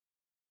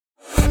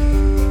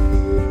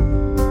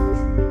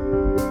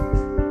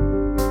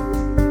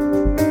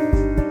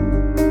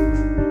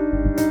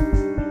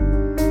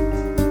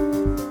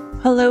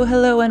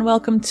Hello, and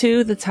welcome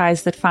to The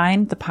Ties That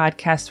Find, the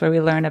podcast where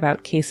we learn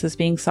about cases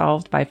being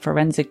solved by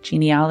forensic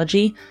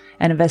genealogy,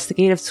 an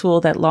investigative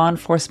tool that law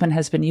enforcement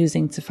has been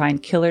using to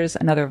find killers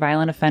and other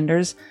violent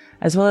offenders,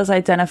 as well as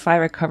identify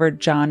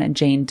recovered John and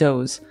Jane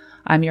Does.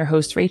 I'm your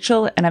host,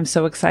 Rachel, and I'm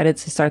so excited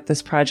to start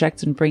this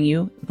project and bring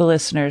you, the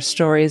listeners,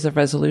 stories of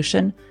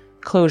resolution,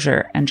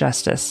 closure, and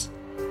justice.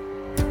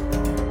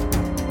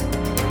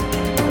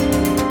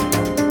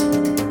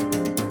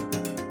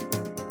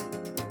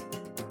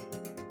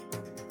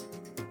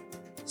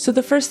 So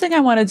the first thing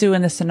I want to do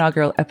in this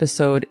inaugural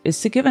episode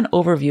is to give an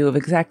overview of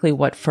exactly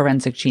what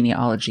forensic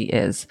genealogy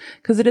is,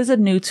 because it is a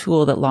new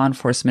tool that law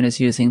enforcement is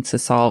using to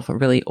solve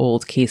really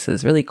old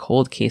cases, really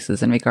cold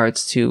cases in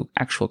regards to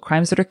actual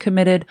crimes that are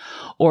committed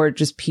or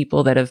just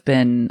people that have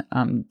been,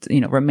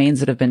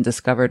 remains that have been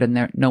discovered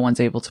and no one's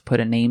able to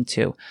put a name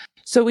to.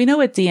 So we know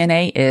what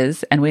DNA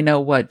is, and we know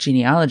what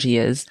genealogy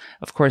is.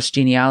 Of course,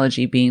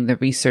 genealogy being the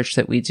research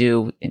that we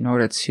do in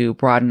order to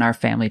broaden our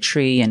family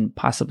tree and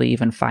possibly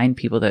even find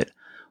people that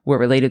we're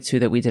related to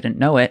that we didn't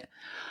know it.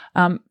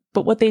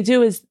 But what they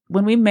do is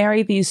when we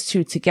marry these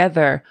two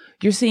together,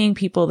 you're seeing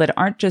people that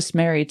aren't just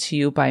married to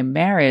you by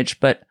marriage,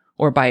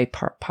 or by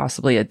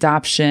possibly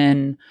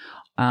adoption,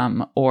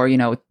 or,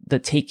 the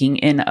taking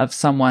in of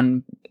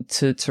someone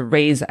to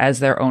raise as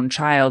their own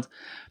child.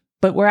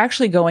 But we're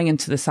actually going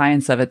into the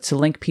science of it to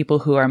link people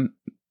who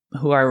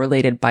are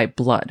related by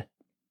blood.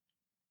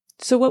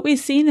 So what we've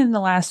seen in the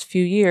last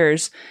few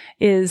years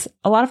is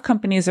a lot of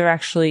companies are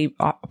actually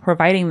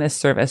providing this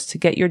service to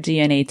get your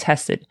DNA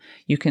tested.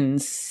 You can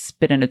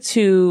spit in a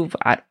tube,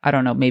 I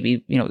don't know,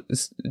 maybe,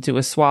 do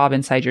a swab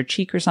inside your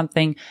cheek or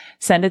something,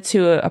 send it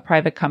to a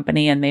private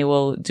company, and they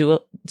will do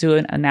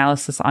an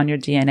analysis on your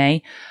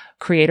DNA,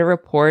 create a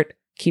report,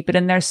 keep it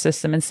in their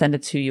system and send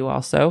it to you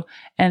also,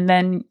 and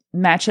then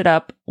match it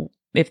up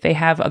if they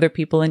have other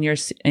people in their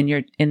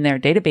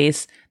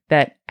database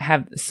that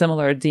have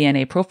similar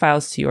DNA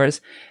profiles to yours,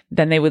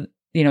 then they would,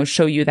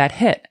 show you that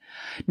hit.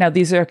 Now,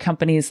 these are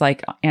companies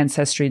like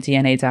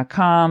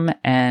AncestryDNA.com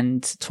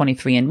and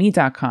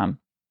 23andMe.com.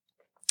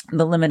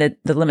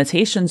 The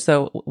limitations,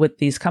 though, with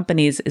these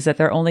companies is that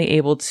they're only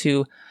able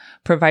to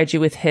provide you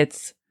with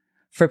hits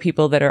for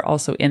people that are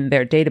also in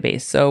their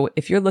database. So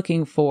if you're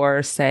looking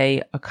for,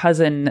 say, a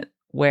cousin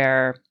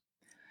where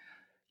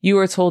you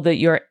were told that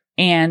your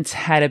aunt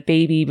had a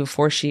baby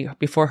before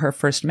her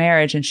first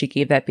marriage and she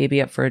gave that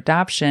baby up for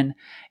adoption,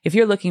 if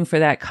you're looking for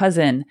that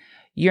cousin,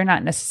 you're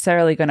not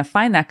necessarily going to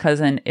find that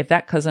cousin if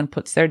that cousin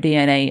puts their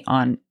DNA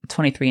on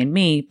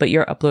 23andMe, but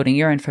you're uploading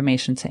your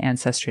information to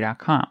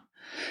Ancestry.com.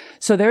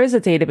 So there is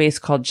a database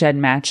called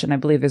GEDmatch, and I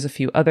believe there's a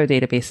few other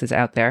databases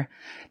out there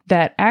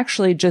that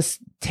actually just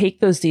take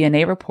those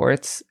DNA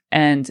reports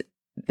and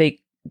they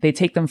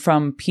take them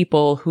from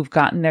people who've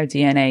gotten their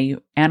DNA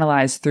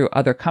analyzed through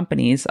other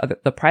companies,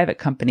 the private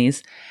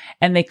companies,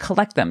 and they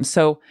collect them.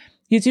 So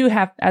you do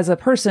have, as a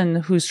person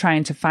who's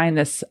trying to find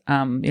this,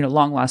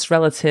 long lost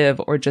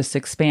relative or just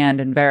expand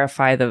and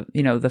verify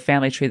the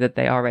family tree that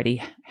they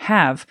already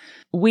have,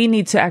 we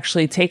need to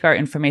actually take our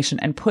information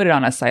and put it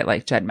on a site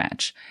like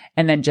GEDmatch.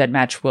 And then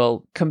GEDmatch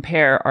will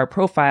compare our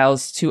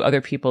profiles to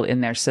other people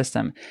in their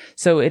system.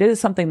 So it is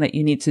something that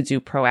you need to do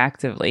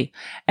proactively.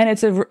 And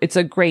it's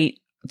a great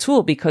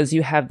tool because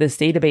you have this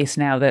database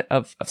now that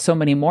of so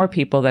many more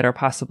people that are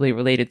possibly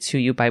related to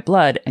you by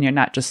blood, and you're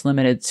not just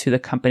limited to the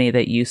company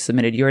that you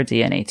submitted your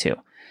DNA to.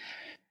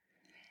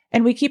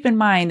 And we keep in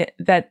mind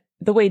that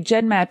the way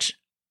GEDmatch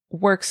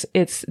works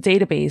its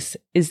database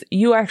is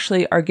you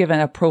actually are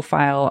given a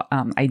profile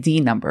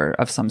ID number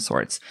of some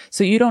sorts.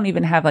 So you don't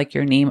even have like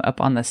your name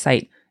up on the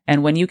site.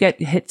 And when you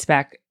get hits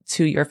back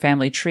to your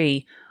family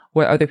tree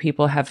where other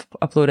people have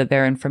uploaded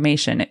their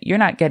information, you're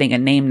not getting a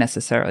name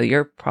necessarily.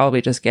 You're probably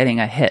just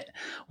getting a hit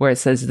where it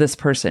says this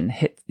person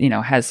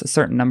has a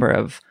certain number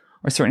of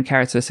or certain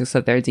characteristics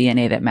of their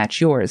DNA that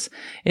match yours.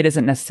 It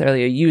isn't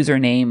necessarily a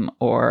username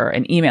or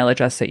an email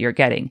address that you're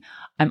getting.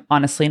 I'm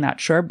honestly not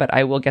sure, but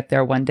I will get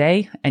there one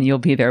day and you'll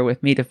be there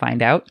with me to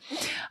find out.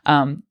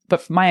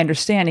 But my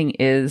understanding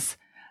is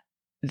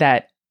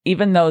that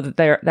even though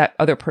that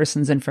other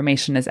person's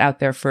information is out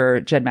there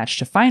for GEDmatch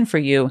to find for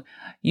you,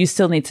 you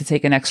still need to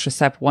take an extra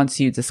step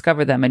once you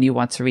discover them and you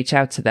want to reach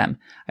out to them.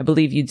 I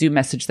believe you do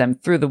message them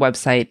through the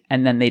website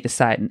and then they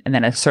decide, and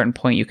then at a certain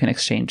point you can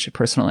exchange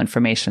personal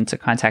information to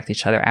contact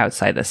each other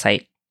outside the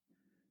site.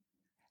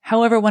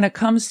 However, when it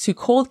comes to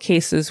cold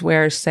cases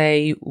where,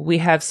 say, we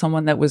have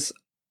someone that was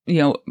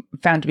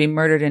found to be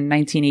murdered in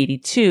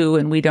 1982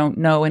 and we don't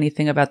know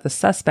anything about the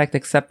suspect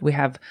except we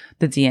have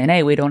the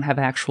DNA. We don't have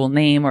actual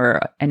name or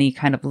any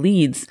kind of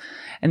leads.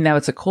 And now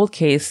it's a cold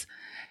case.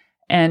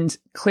 And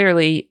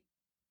clearly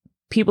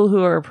people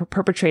who are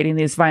perpetrating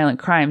these violent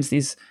crimes,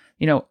 these,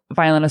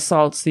 violent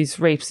assaults, these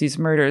rapes, these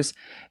murders,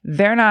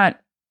 they're not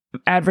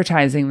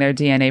advertising their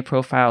DNA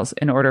profiles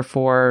in order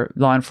for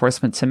law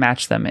enforcement to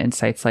match them in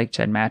sites like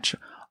GEDmatch.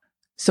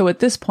 So at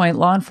this point,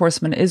 law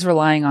enforcement is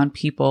relying on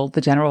people,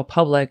 the general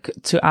public,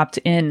 to opt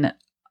in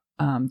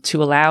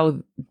to allow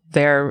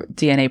their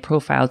DNA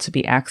profile to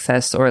be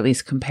accessed or at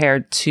least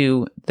compared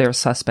to their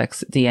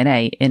suspect's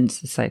DNA in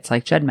sites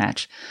like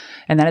GEDmatch.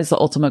 And that is the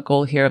ultimate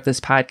goal here of this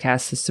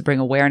podcast, is to bring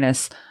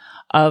awareness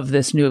of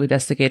this new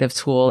investigative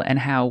tool and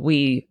how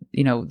we,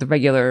 the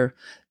regular,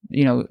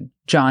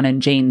 John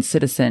and Jane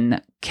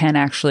citizen can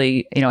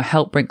actually,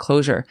 help bring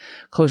closure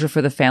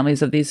for the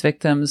families of these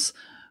victims,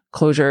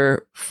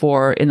 closure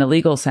for, in the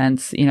legal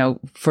sense,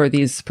 for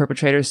these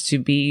perpetrators to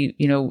be,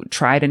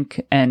 tried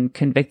and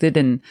convicted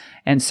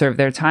and serve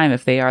their time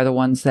if they are the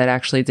ones that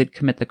actually did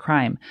commit the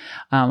crime.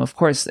 Of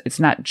course, it's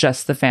not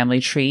just the family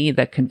tree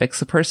that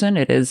convicts a person.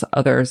 It is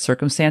other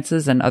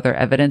circumstances and other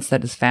evidence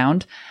that is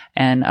found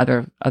and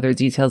other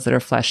details that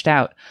are fleshed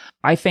out.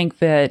 I think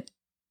that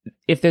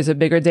if there's a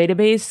bigger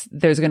database,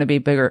 there's going to be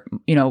bigger,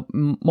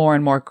 more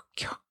and more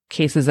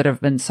cases that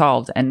have been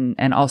solved,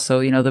 and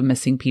also, the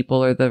missing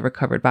people or the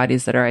recovered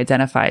bodies that are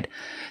identified,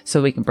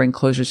 so we can bring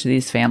closure to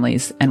these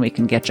families and we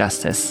can get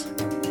justice.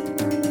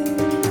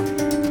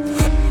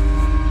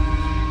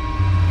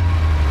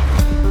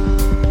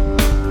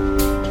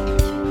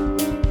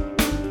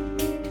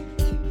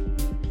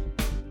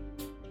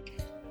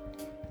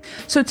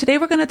 So today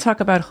we're going to talk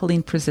about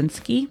Helene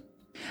Prusinski.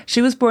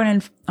 She was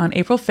born on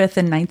April 5th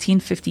in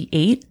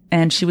 1958,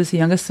 and she was the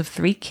youngest of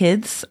three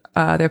kids.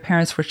 Their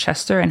parents were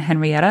Chester and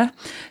Henrietta.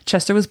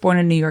 Chester was born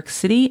in New York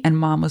City, and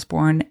Mom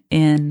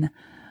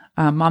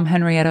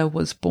Henrietta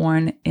was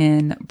born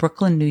in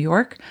Brooklyn, New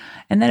York.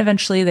 And then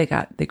eventually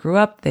they grew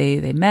up,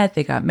 they met,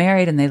 they got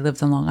married, and they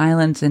lived on Long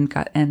Island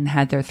and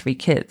had their three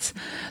kids.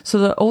 So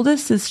the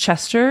oldest is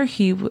Chester.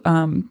 He was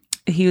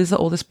the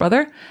oldest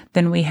brother.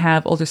 Then we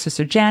have older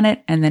sister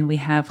Janet, and then we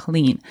have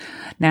Helene.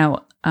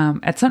 Now,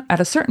 at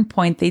a certain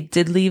point, they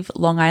did leave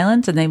Long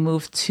Island and they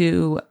moved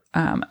to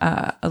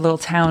a little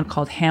town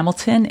called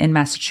Hamilton in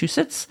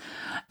Massachusetts.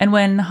 And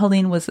when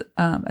Helene was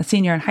a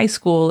senior in high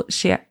school,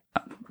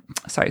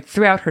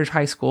 throughout her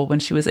high school, when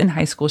she was in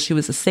high school, she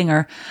was a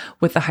singer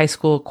with the high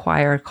school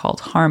choir called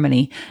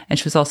Harmony, and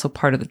she was also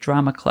part of the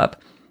drama club.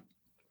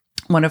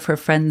 One of her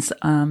friends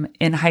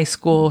in high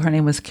school, her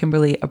name was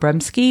Kimberly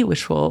Abremski,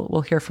 which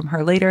we'll hear from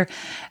her later.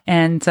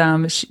 And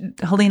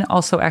Helene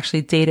also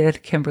actually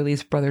dated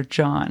Kimberly's brother,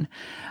 John.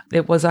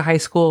 It was a high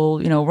school,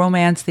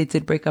 romance. They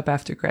did break up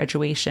after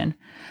graduation.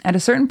 At a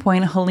certain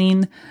point,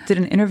 Helene did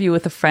an interview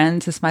with a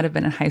friend. This might have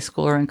been in high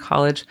school or in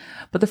college,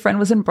 but the friend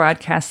was in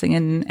broadcasting,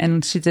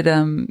 and she did,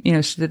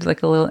 she did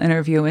like a little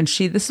interview, and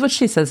this is what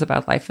she says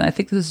about life. And I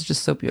think this is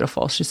just so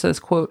beautiful. She says,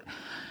 quote,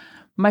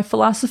 "My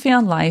philosophy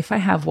on life, I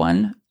have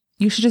one.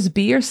 You should just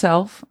be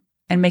yourself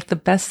and make the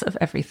best of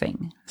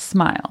everything.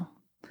 Smile.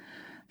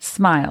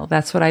 Smile.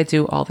 That's what I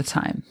do all the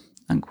time."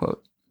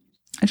 Unquote.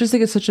 I just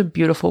think it's such a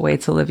beautiful way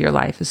to live your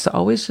life, is to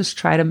always just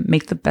try to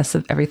make the best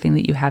of everything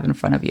that you have in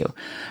front of you,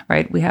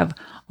 right? We have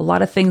a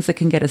lot of things that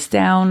can get us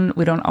down.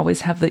 We don't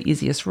always have the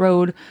easiest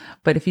road,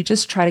 but if you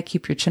just try to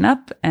keep your chin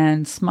up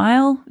and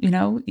smile,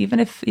 even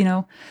if,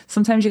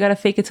 sometimes you got to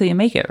fake it till you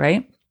make it,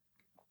 right?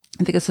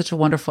 I think it's such a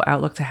wonderful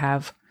outlook to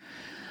have.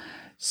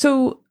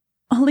 So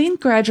Helene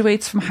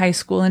graduates from high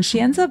school and she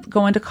ends up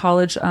going to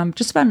college,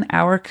 just about an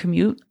hour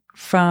commute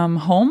from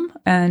home,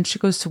 and she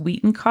goes to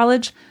Wheaton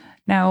College.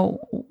 Now,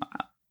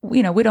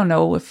 we don't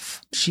know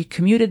if she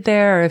commuted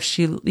there or if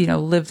she,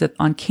 lived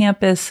on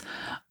campus,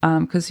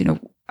 because,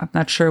 I'm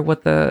not sure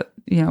what the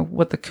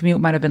commute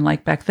might have been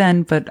like back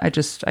then, but I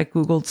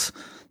Googled,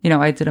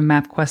 I did a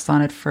MapQuest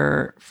on it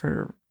for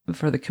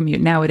the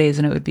commute nowadays,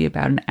 and it would be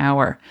about an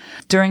hour.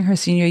 During her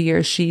senior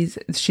year, she's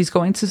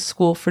going to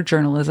school for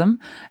journalism,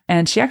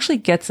 and she actually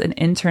gets an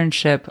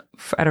internship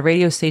at a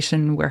radio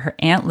station where her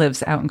aunt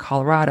lives out in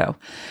Colorado.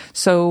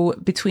 So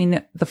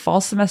between the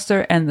fall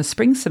semester and the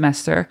spring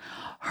semester,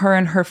 her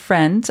and her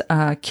friend,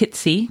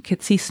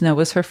 Kitsy Snow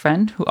is her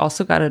friend, who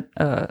also got an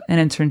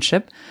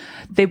internship.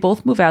 They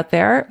both move out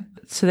there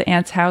to the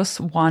aunt's house,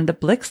 Wanda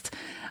Blixt,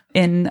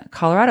 in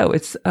Colorado.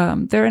 It's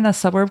they're in a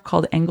suburb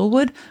called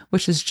Englewood,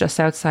 which is just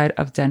outside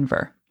of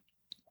Denver.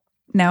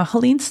 Now,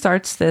 Helene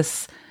starts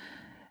this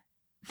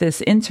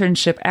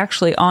internship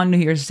actually on New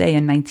Year's Day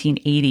in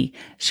 1980.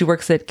 She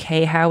works at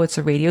KHOW. It's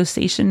a radio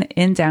station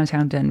in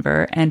downtown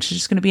Denver, and she's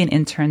just going to be an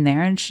intern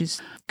there, and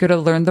she's going to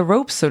learn the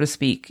ropes, so to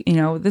speak.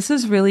 This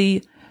is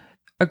really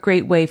a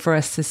great way for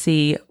us to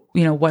see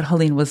what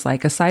Helene was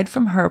like. Aside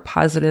from her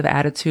positive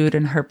attitude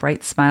and her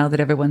bright smile that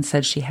everyone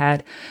said she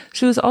had,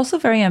 she was also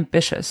very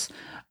ambitious.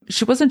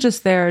 She wasn't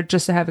just there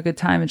just to have a good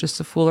time and just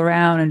to fool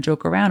around and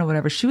joke around or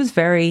whatever. She was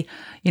very,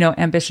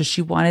 ambitious.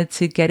 She wanted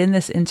to get in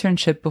this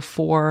internship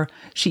before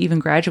she even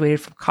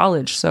graduated from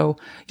college. So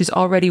she's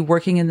already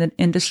working in the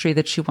industry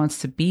that she wants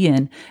to be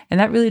in. And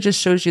that really just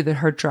shows you that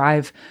her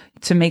drive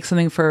to make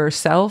something for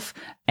herself,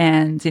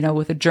 and,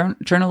 with a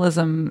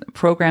journalism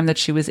program that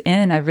she was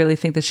in, I really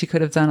think that she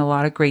could have done a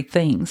lot of great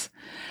things.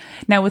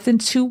 Now, within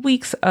 2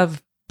 weeks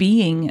of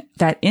being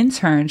that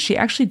intern, she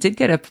actually did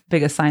get a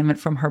big assignment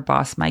from her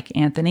boss, Mike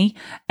Anthony,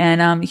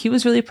 and he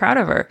was really proud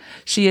of her.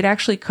 She had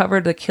actually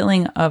covered the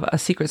killing of a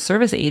Secret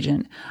Service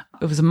agent.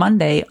 It was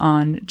Monday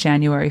on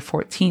January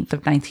 14th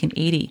of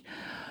 1980.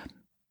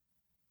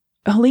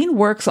 Helene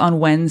works on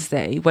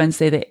Wednesday, January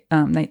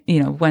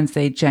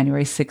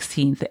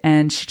 16th,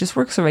 and she just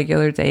works a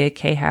regular day at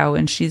KHOW.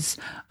 And she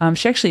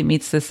actually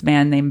meets this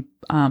man named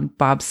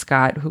Bob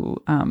Scott, who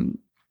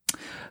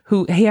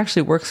he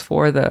actually works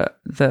for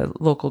the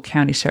local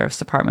county sheriff's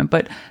department,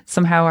 but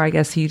somehow I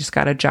guess he just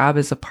got a job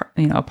as a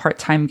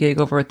part-time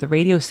gig over at the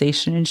radio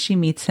station. And she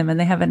meets him, and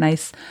they have a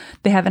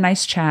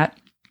nice chat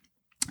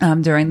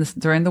during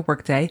the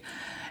workday.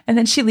 And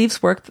then she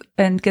leaves work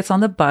and gets on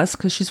the bus,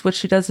 because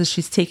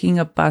she's taking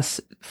a bus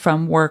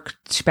from work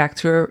back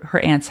to her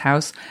aunt's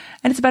house.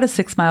 And it's about a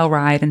 6-mile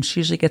ride. And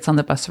she usually gets on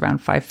the bus around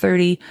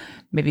 5:30,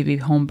 maybe be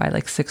home by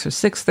like 6 or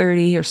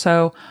 6:30 or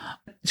so,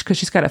 because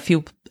she's got a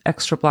few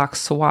extra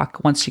blocks to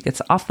walk once she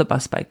gets off the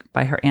bus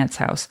by her aunt's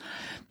house.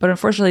 But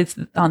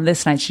unfortunately, on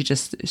this night, she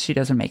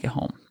doesn't make it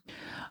home.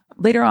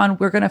 Later on,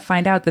 we're going to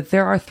find out that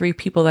there are 3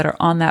 people that are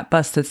on that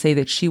bus that say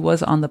that she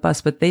was on the bus,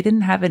 but they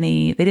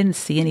didn't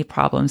see any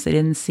problems. They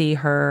didn't see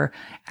her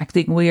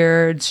acting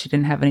weird. She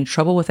didn't have any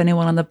trouble with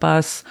anyone on the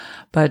bus,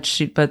 but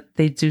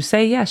they do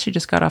say, yeah, she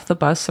just got off the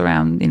bus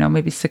around,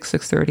 maybe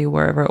 6:30,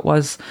 wherever it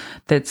was.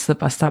 That's the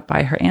bus stop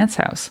by her aunt's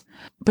house.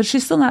 But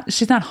she's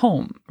not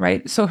home,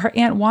 right? So her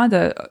Aunt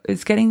Wanda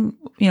is getting,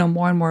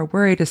 more and more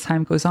worried as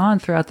time goes on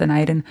throughout the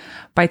night. And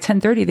by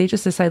 10:30, they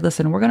just decide,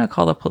 listen, we're going to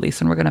call the police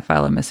and we're going to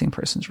file a missing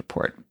persons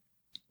report.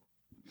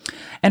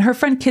 And her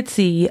friend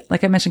Kitsy,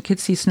 like I mentioned,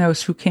 Kitsy Snow,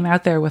 who came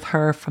out there with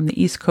her from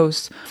the East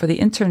Coast for the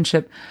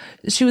internship,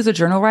 she was a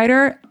journal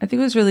writer. I think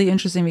it was really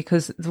interesting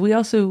because we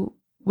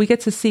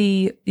get to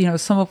see,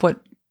 some of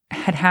what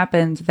had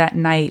happened that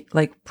night,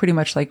 like pretty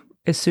much like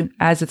as soon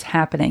as it's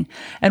happening.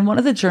 And one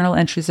of the journal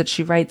entries that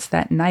she writes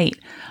that night,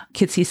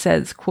 Kitsy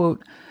says,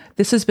 quote,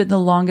 "This has been the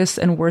longest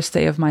and worst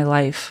day of my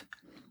life.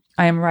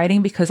 I am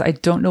writing because I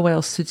don't know what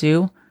else to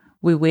do.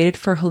 We waited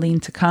for Helene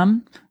to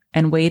come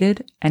and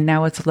waited, and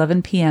now it's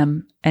 11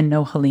 p.m. and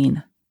no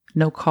Helene.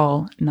 No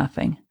call,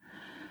 nothing."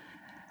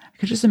 I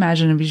could just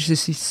imagine him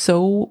just be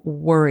so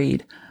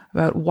worried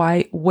about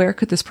where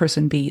could this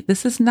person be?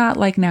 This is not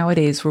like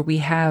nowadays where we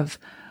have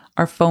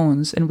our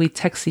phones and we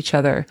text each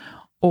other,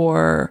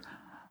 or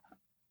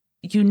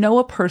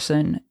a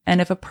person,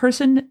 and if a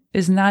person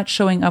is not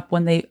showing up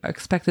when they are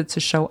expected to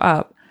show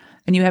up,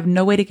 and you have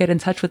no way to get in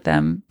touch with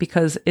them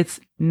because it's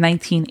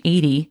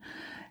 1980,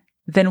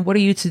 then what are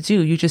you to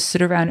do? You just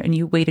sit around and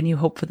you wait and you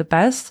hope for the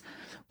best?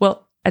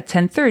 Well, at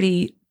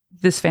 10:30,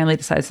 this family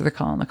decides that they're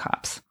calling the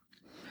cops.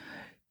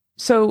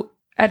 So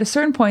at a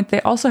certain point,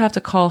 they also have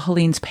to call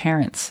Helene's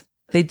parents.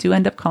 They do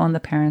end up calling the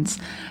parents.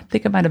 I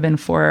think it might have been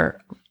 4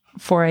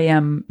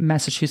 a.m.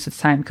 Massachusetts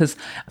time, because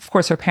of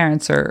course her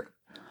parents are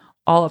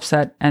all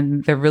upset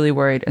and they're really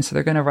worried. And so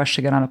they're going to rush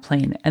to get on a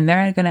plane, and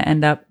they're going to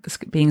end up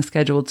being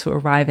scheduled to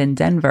arrive in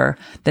Denver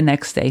the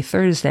next day,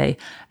 Thursday,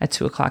 at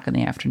 2:00 in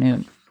the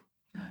afternoon.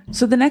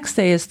 So the next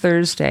day is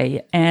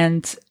Thursday,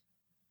 and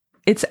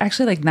it's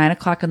actually like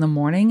 9:00 in the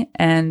morning,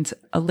 and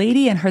a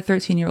lady and her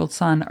 13-year-old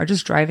son are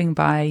just driving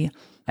by,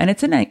 and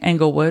it's in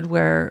Englewood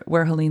where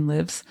Helene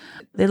lives.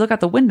 They look out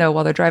the window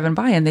while they're driving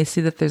by and they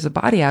see that there's a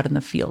body out in the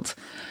field.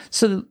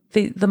 So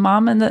the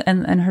mom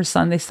and her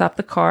son, they stop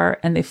the car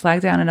and they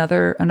flag down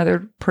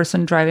another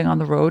person driving on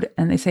the road,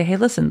 and they say, "Hey,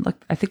 listen,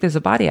 look, I think there's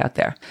a body out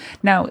there."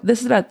 Now, this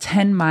is about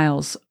 10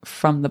 miles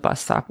from the bus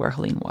stop where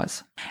Helene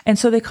was. And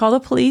so they call the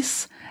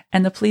police,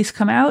 and the police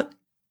come out,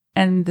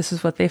 and this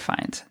is what they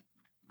find.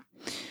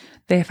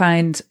 They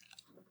find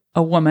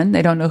a woman.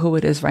 They don't know who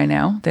it is right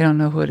now. They don't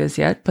know who it is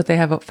yet, but they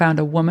have found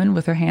a woman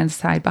with her hands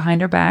tied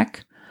behind her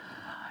back,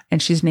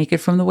 and she's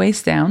naked from the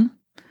waist down,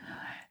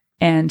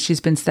 and she's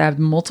been stabbed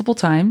multiple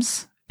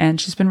times,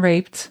 and she's been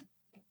raped,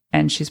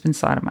 and she's been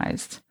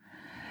sodomized.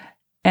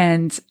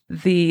 And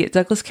the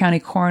Douglas County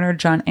coroner,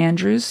 John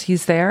Andrews,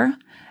 he's there,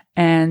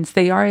 and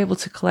they are able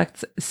to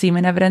collect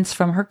semen evidence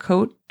from her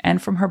coat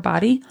and from her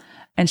body.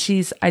 And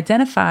she's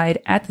identified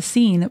at the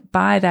scene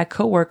by that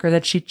coworker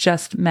that she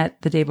just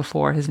met the day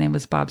before. His name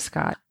was Bob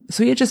Scott.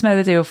 So he had just met her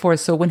the day before.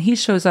 So when he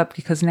shows up,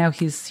 because now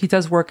he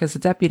does work as a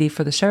deputy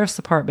for the sheriff's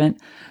department.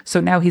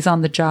 So now he's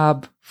on the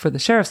job for the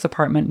sheriff's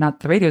department, not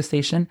the radio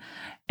station.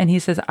 And he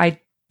says, I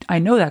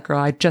know that girl.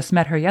 I just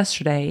met her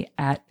yesterday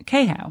at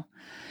KHOW.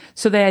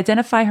 So they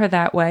identify her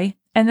that way.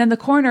 And then the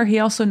coroner, he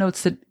also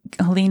notes that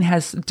Helene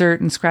has dirt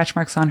and scratch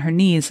marks on her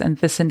knees. And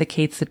this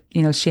indicates that,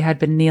 she had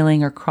been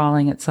kneeling or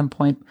crawling at some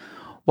point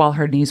while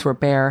her knees were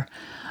bare.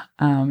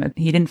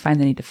 He didn't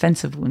find any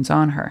defensive wounds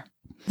on her.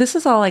 This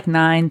is all like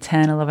 9,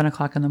 10, 11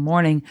 o'clock in the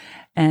morning,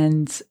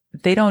 and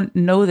they don't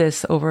know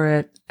this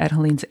over at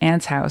Helene's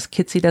aunt's house.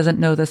 Kitsy doesn't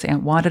know this.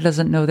 Aunt Wanda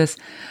doesn't know this,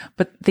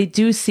 but they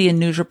do see a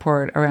news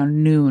report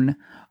around noon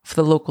for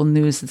the local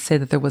news that say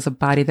that there was a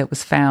body that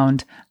was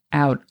found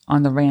out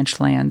on the ranch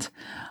land,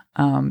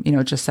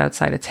 just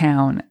outside of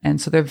town. And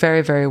so they're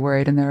very, very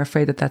worried, and they're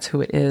afraid that that's who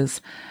it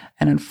is.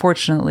 And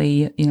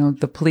unfortunately,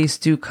 the police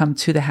do come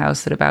to the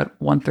house at about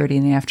 1:30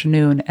 in the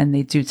afternoon, and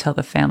they do tell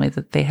the family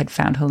that they had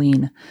found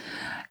Helene.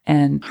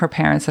 And her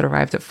parents had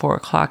arrived at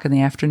 4:00 in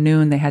the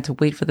afternoon. They had to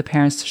wait for the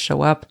parents to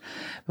show up.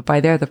 But by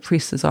there, the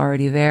priest is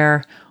already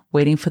there,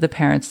 waiting for the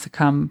parents to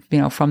come,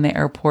 from the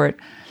airport.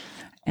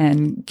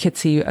 And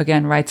Kitsy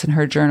again writes in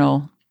her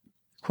journal,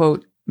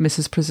 quote,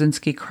 Mrs.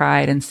 Pruszynski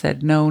cried and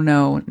said, "No,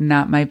 no,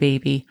 not my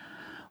baby.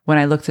 When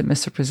I looked at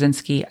Mr.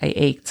 Pruszynski, I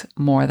ached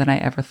more than I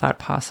ever thought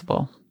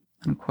possible,"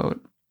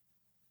 unquote.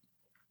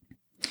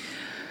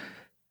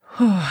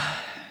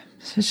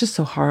 It's just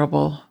so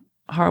horrible.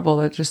 Horrible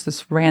that just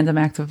this random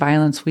act of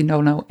violence. We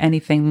don't know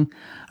anything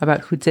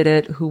about who did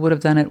it, who would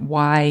have done it,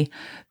 why.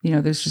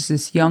 There's just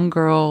this young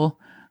girl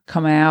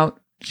coming out.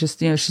 Just,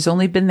 she's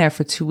only been there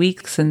for 2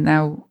 weeks, and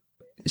now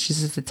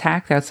she's just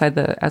attacked outside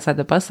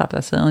the bus stop.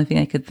 That's the only thing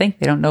I could think.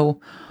 They don't know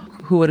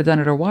who would have done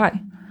it or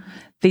why.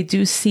 They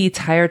do see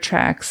tire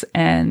tracks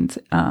and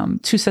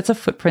 2 sets of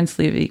footprints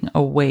leaving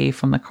away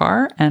from the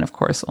car, and of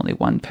course, only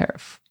one pair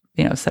of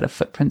set of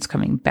footprints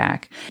coming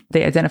back.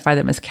 They identify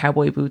them as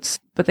cowboy boots,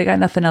 but they got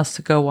nothing else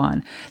to go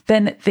on.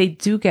 Then they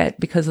do get,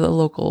 because of the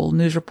local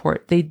news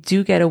report, they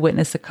do get a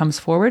witness that comes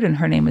forward, and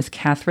her name is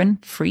Catherine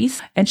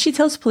Fries. And she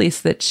tells police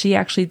that she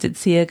actually did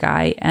see a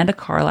guy and a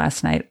car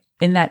last night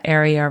in that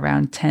area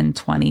around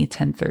 10:20,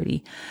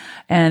 10:30.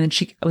 And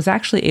she was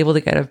actually able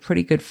to get a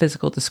pretty good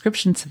physical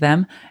description to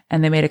them.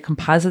 And they made a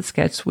composite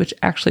sketch, which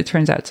actually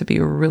turns out to be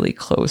a really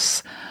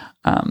close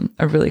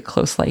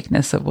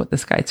likeness of what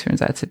this guy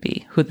turns out to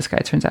be, who this guy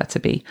turns out to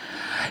be.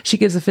 She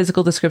gives a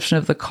physical description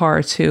of the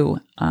car too.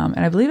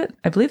 And I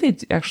believe they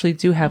actually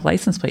do have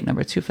license plate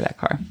number too for that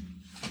car.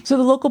 So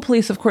the local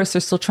police, of course,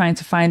 they're still trying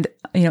to find,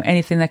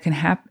 anything that can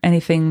happen,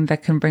 anything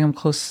that can bring them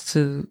close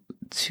to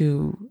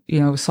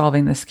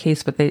solving this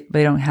case, but they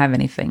don't have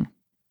anything.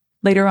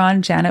 Later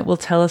on, Janet will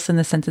tell us in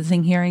the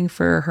sentencing hearing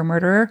for her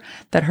murderer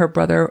that her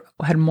brother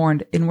had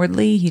mourned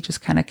inwardly. He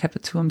just kind of kept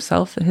it to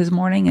himself in his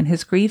mourning and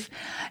his grief.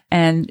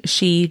 And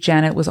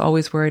Janet, was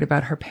always worried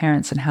about her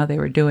parents and how they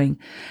were doing.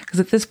 Because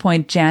at this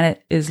point,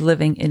 Janet is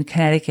living in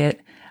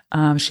Connecticut.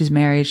 She's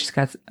married. She's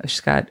got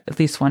at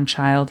least one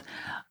child.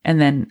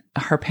 And then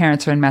her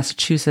parents are in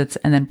Massachusetts.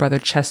 And then brother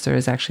Chester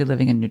is actually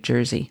living in New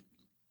Jersey.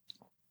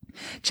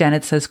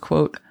 Janet says,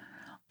 quote,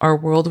 "Our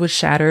world was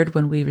shattered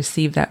when we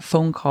received that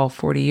phone call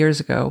 40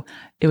 years ago.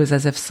 It was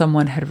as if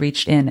someone had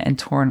reached in and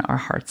torn our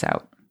hearts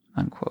out,"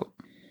 unquote.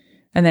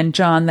 And then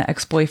John, the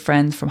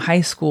ex-boyfriend from high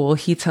school,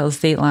 he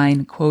tells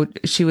Dateline, quote,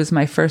 "She was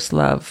my first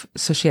love,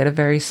 so she had a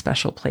very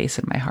special place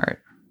in my heart,"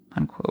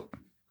 unquote.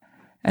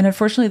 And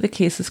unfortunately, the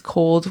case is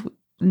cold.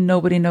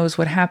 Nobody knows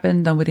what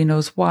happened. Nobody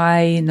knows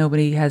why.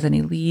 Nobody has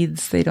any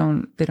leads. They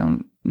don't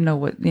know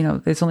what,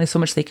 there's only so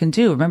much they can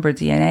do. Remember,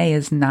 DNA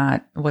is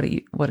not what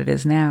it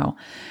is now.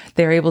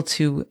 They're able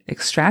to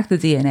extract the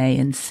DNA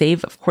and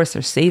save, of course,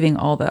 they're saving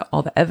all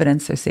the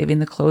evidence. They're saving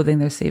the clothing.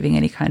 They're saving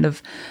any kind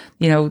of,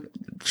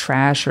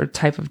 trash or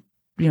type of,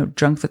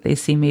 junk that they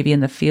see maybe in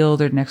the field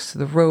or next to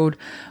the road.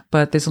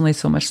 But there's only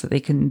so much that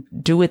they can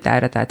do with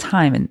that at that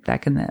time and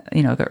back in the,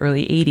 the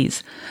early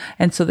 80s.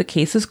 And so the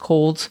case is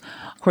cold.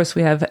 Of course,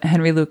 we have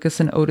Henry Lucas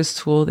and Otis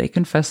Toole. They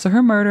confess to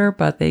her murder,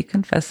 but they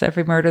confess to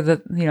every murder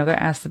that,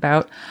 they're asked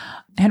about.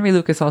 Henry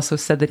Lucas also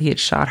said that he had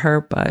shot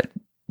her, but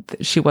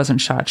she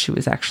wasn't shot. She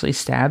was actually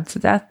stabbed to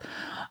death.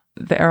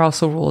 They're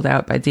also ruled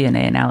out by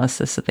DNA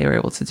analysis that they were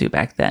able to do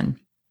back then.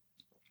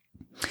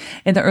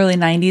 In the early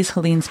 90s,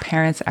 Helene's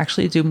parents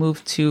actually do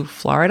move to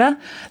Florida.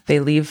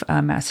 They leave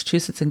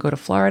Massachusetts and go to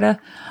Florida.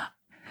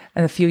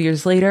 And a few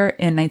years later,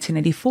 in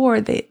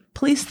 1994,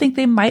 police think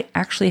they might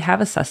actually have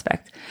a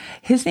suspect.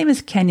 His name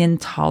is Kenyon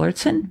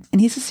Tollerton,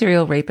 and he's a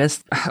serial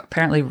rapist,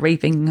 apparently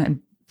raping and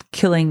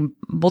killing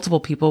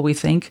multiple people, we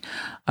think,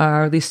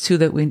 or at least 2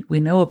 that we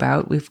know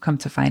about. We've come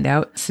to find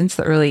out since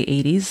the early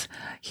 80s.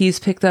 He's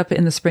picked up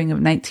in the spring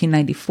of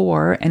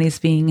 1994, and he's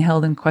being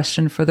held in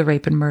question for the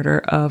rape and murder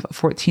of a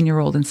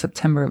 14-year-old in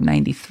September of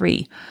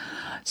 93.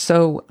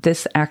 So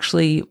this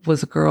actually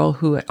was a girl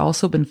who had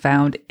also been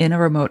found in a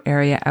remote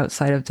area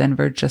outside of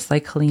Denver, just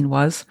like Helene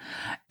was.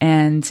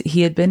 And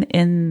he had been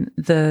in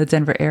the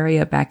Denver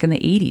area back in the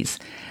 80s.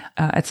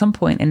 At some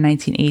point in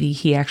 1980,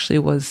 he actually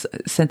was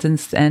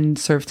sentenced and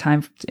served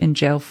time in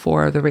jail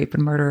for the rape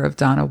and murder of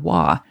Donna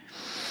Waugh.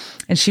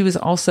 And she was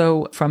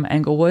also from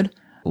Englewood.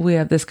 We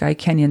have this guy,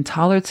 Kenyon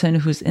Tollerton,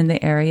 who's in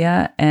the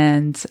area.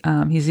 And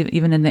he's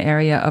even in the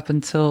area up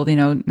until,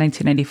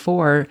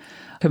 1994,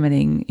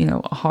 committing,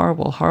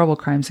 horrible, horrible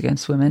crimes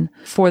against women.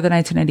 For the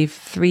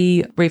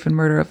 1993 rape and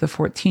murder of the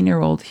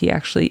 14-year-old,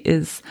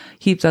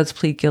 he does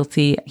plead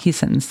guilty. He's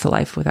sentenced to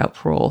life without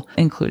parole,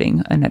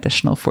 including an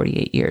additional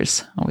 48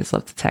 years. Always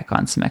love to tack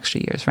on some extra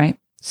years, right?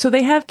 So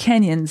they have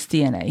Kenyon's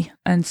DNA.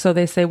 And so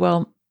they say,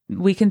 well,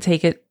 we can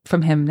take it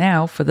from him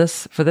now for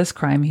this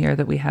crime here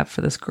that we have for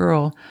this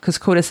girl, because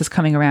CODIS is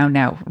coming around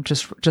now,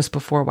 just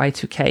before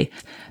Y2K.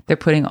 They're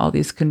putting all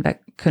these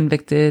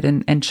convicted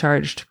and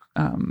charged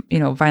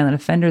violent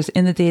offenders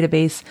in the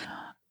database.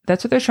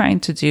 That's what they're trying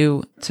to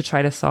do to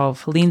try to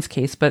solve Helene's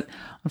case. But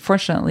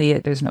unfortunately,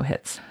 there's no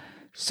hits.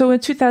 So in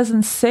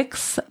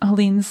 2006,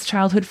 Helene's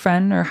childhood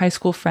friend or high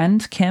school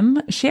friend,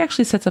 Kim, she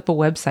actually sets up a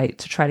website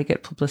to try to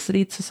get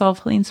publicity to solve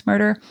Helene's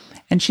murder.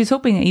 And she's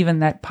hoping even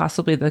that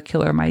possibly the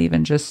killer might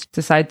even just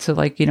decide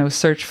to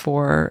search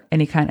for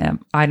any kind of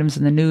items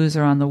in the news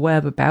or on the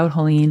web about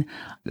Helene.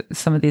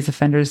 Some of these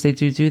offenders, they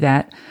do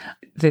that.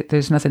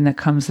 There's nothing that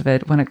comes of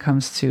it when it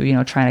comes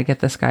to, trying to get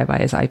this guy by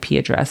his IP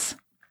address.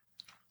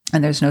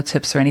 And there's no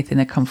tips or anything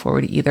that come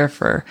forward either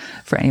for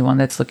anyone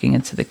that's looking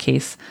into the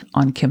case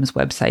on Kim's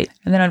website.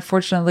 And then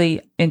unfortunately,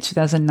 in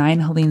 2009,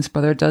 Helene's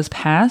brother does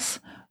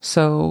pass.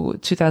 So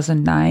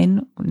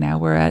 2009, now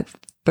we're at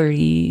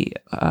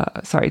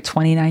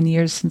 29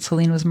 years since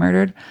Helene was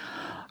murdered.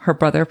 Her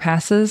brother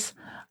passes.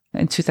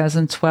 In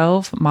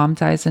 2012, mom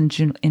dies in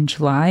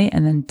July,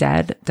 and then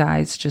dad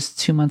dies just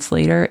 2 months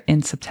later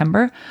in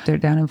September. They're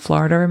down in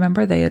Florida,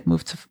 remember? They had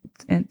moved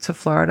to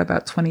Florida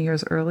about 20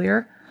 years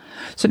earlier.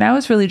 So now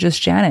it's really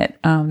just Janet.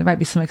 There might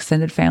be some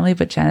extended family,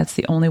 but Janet's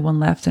the only one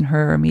left in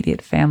her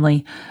immediate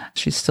family.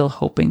 She's still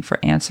hoping for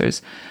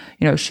answers.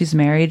 She's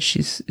married.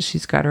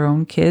 She's got her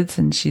own kids,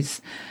 and she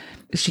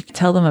can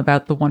tell them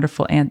about the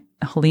wonderful Aunt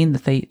Helene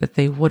that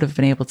they would have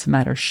been able to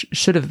met or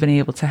should have been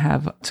able to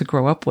have to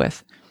grow up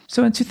with.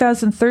 So in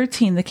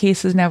 2013, the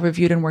case is now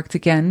reviewed and worked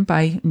again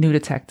by new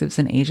detectives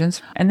and agents.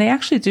 And they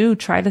actually do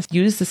try to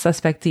use the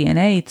suspect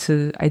DNA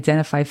to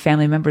identify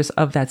family members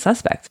of that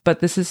suspect. But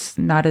this is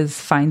not as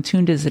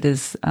fine-tuned as it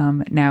is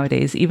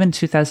nowadays. Even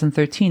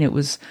 2013, it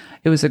was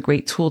a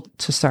great tool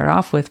to start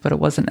off with, but it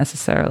wasn't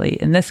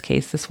necessarily, in this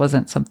case, this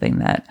wasn't something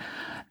that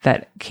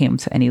came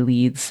to any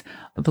leads.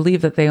 I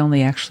believe that they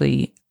only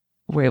actually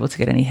were able to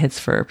get any hits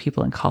for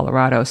people in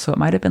Colorado. So it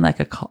might have been like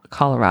a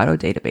Colorado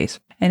database.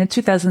 And in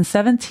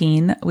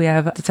 2017, we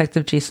have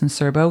Detective Jason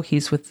Serbo.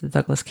 He's with the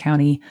Douglas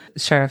County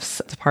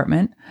Sheriff's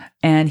Department,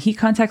 and he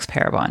contacts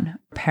Parabon.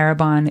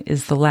 Parabon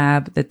is the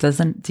lab that does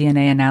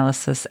DNA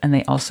analysis, and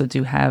they also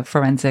do have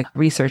forensic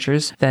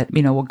researchers that,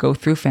 will go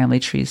through family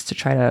trees to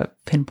try to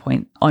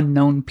pinpoint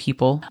unknown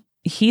people.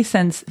 He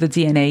sends the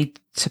DNA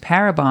to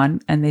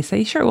Parabon, and they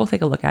say, sure, we'll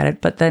take a look at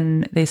it. But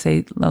then they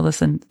say, no,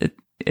 listen,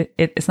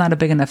 it's not a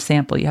big enough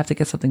sample. You have to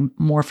get something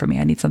more for me.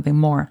 I need something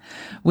more.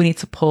 We need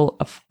to pull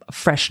a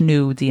fresh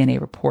new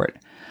DNA report.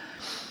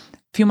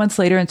 A few months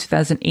later in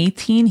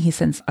 2018, he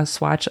sends a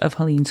swatch of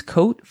Helene's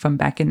coat from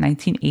back in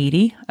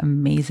 1980.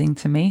 Amazing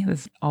to me.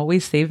 This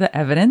always save the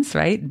evidence,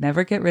 right?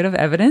 Never get rid of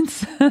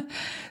evidence.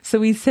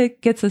 So he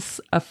gets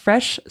a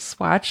fresh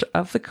swatch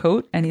of the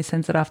coat, and he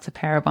sends it off to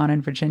Parabon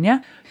in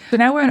Virginia. So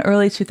now we're in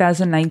early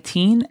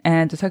 2019,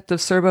 and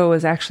Detective Serbo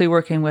is actually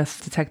working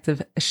with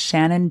Detective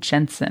Shannon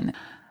Jensen.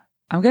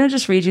 I'm going to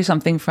just read you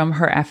something from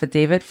her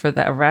affidavit for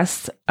the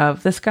arrest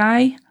of this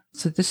guy.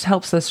 So this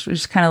helps us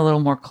just kind of a little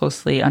more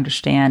closely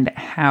understand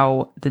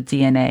how the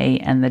DNA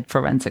and the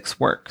forensics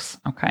works.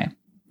 Okay.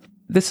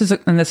 This is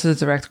a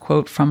direct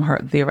quote from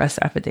the arrest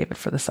affidavit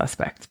for the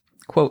suspect.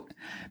 Quote,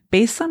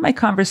 based on my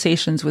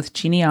conversations with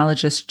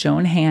genealogist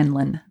Joan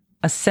Hanlon,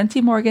 a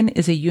centimorgan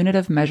is a unit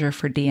of measure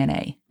for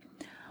DNA.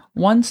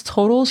 One's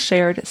total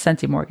shared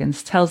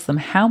centimorgans tells them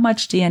how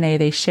much DNA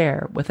they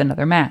share with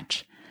another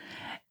match.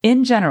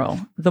 In general,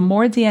 the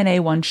more DNA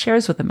one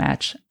shares with a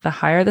match, the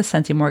higher the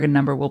centimorgan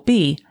number will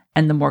be,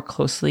 and the more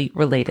closely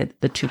related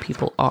the two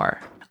people are,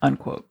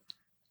 unquote.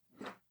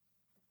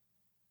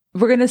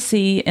 We're going to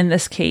see in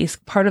this case,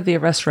 part of the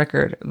arrest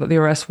record, the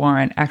arrest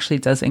warrant actually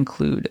does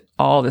include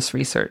all this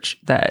research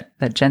that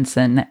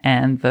Jensen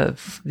and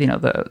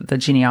the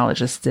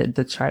genealogist did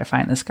to try to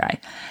find this guy.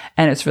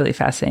 And it's really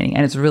fascinating,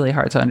 and it's really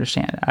hard to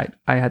understand.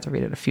 I had to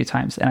read it a few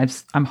times,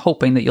 and I'm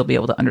hoping that you'll be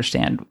able to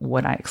understand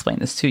when I explain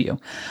this to you.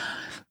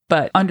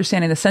 But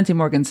understanding the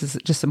centimorgans is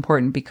just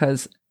important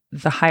because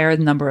the higher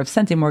the number of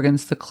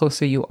centimorgans, the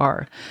closer you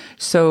are.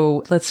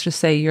 So let's just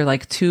say you're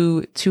like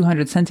 200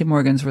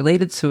 centimorgans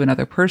related to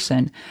another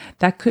person.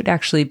 That could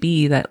actually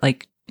be that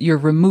like you're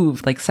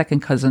removed, like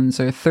second cousins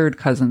or third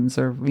cousins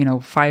or,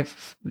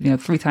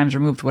 3 times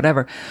removed,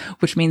 whatever,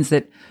 which means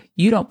that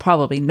you don't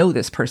probably know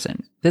this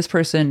person. This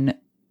person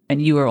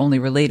and you are only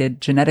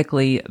related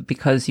genetically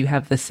because you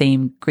have the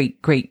same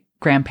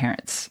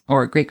great-great-grandparents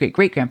or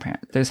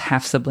great-great-great-grandparents. There's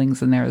half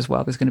siblings in there as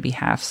well. There's going to be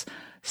halves.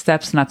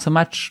 Steps, not so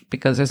much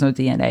because there's no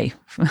DNA,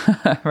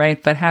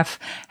 right? But half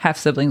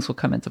siblings will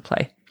come into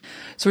play.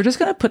 So we're just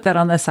going to put that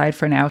on the side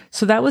for now.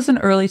 So that was in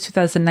early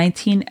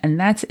 2019, and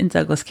that's in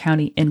Douglas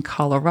County in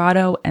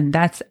Colorado, and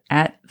that's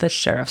at the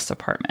Sheriff's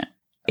Department.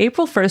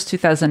 April 1st,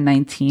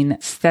 2019,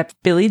 stepped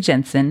Billy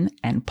Jensen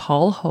and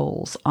Paul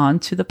Holes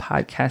onto the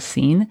podcast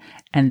scene,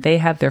 and they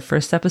have their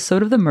first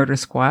episode of The Murder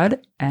Squad.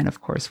 And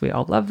of course, we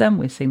all love them.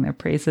 We sing their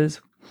praises.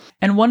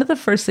 And one of the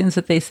first things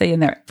that they say in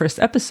their first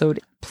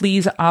episode,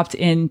 please opt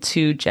in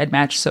to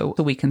GEDmatch so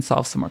we can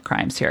solve some more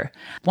crimes here.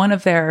 One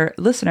of their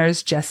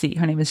listeners, Jessie,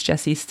 her name is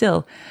Jessie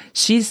Still,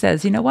 she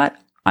says, you know what?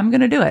 I'm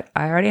going to do it.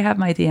 I already have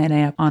my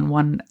DNA up on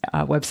one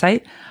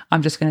website.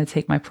 I'm just going to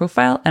take my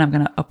profile and I'm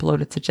going to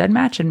upload it to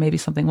GEDmatch and maybe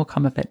something will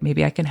come of it.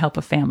 Maybe I can help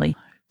a family.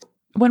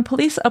 When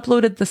police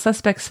uploaded the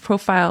suspect's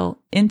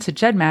profile into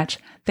GEDmatch,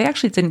 they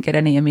actually didn't get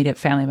any immediate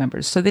family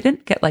members. So they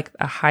didn't get like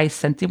a high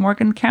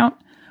Centimorgan count.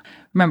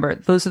 Remember,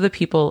 those are the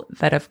people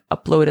that have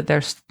uploaded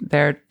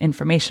their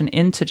information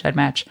into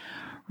GEDmatch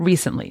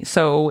recently.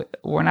 So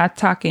we're not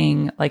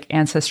talking like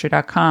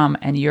Ancestry.com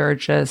and you're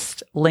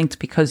just linked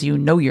because you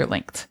know you're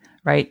linked,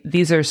 right?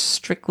 These are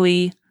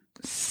strictly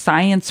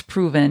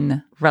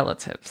science-proven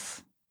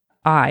relatives.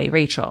 I,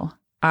 Rachel,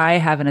 I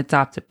have an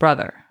adopted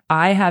brother.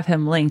 I have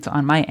him linked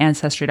on my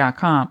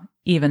Ancestry.com,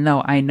 even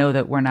though I know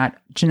that we're not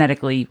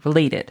genetically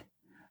related.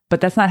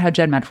 But that's not how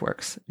GEDmatch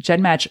works.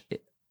 GEDmatch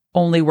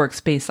only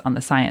works based on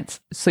the science.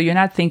 So you're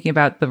not thinking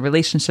about the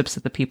relationships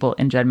that the people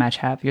in GEDmatch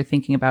have. You're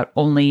thinking about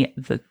only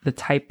the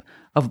type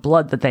of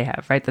blood that they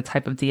have, right? The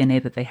type of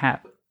DNA that they have.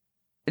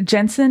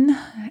 Jensen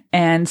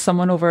and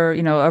someone over,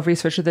 a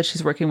researcher that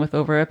she's working with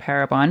over at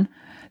Parabon,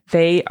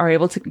 they are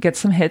able to get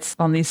some hits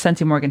on these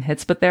Centimorgan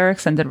hits, but they're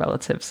extended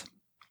relatives.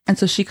 And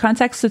so she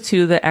contacts the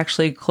two that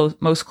actually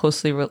most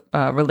closely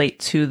relate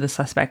to the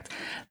suspect.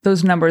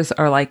 Those numbers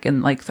are I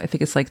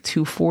think it's like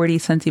 240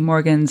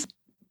 Centimorgans,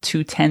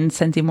 210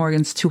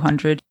 Centimorgans,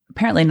 200.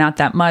 Apparently not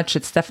that much.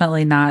 It's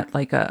definitely not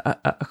like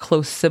a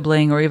close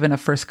sibling or even a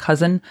first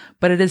cousin,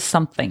 but it is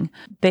something.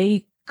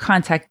 They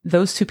contact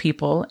those two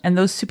people, and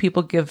those two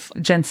people give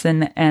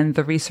Jensen and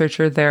the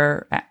researcher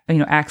their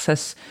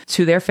access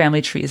to their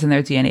family trees and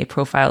their DNA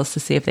profiles to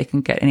see if they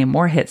can get any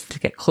more hits to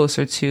get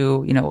closer to,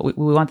 we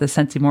want the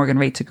Centimorgan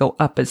rate to go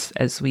up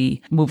as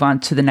we move on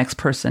to the next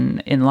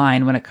person in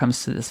line when it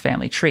comes to this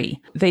family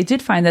tree. They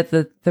did find that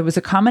there was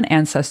a common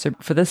ancestor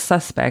for this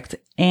suspect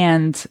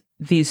and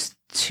these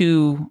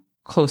two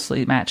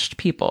closely matched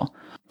people.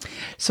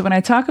 So when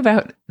I talk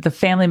about the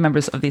family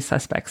members of these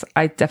suspects,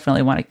 I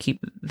definitely want to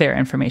keep their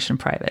information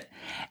private.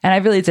 And I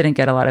really didn't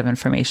get a lot of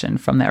information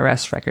from the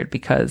arrest record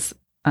because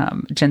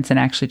Jensen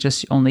actually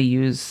just only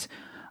used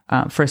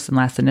first and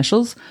last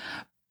initials.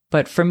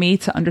 But for me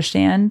to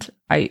understand,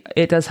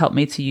 it does help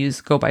me to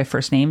go by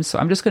first name. So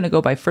I'm just going to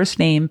go by first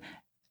name.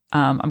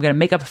 I'm going to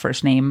make up a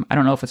first name. I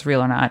don't know if it's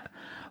real or not,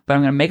 but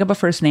I'm going to make up a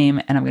first name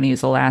and I'm going to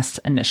use the last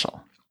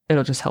initial.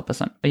 It'll just help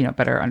us,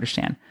 better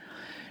understand.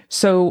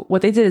 So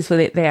what they did is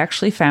they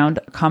actually found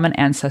a common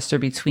ancestor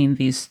between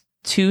these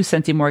two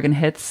Centimorgan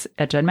hits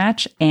at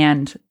GEDmatch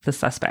and the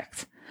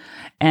suspect.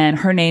 And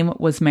her name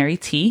was Mary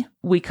T.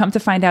 We come to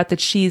find out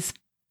that she's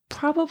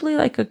probably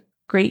like a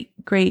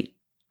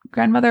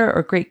great-great-grandmother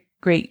or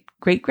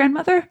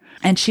great-great-great-grandmother.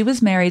 And she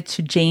was married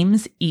to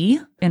James E.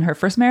 in her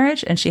first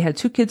marriage, and she had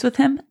 2 kids with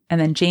him.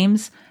 And then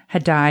James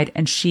had died,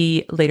 and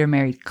she later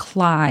married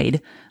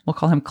Clyde. We'll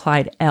call him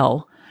Clyde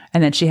L.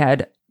 And then she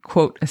had,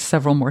 quote,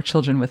 several more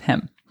children with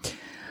him.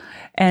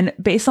 And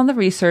based on the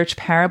research,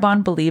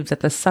 Parabon believed that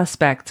the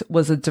suspect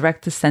was a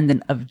direct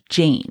descendant of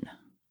Jane.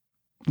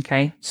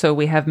 Okay, so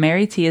we have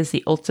Mary T as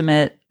the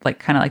ultimate,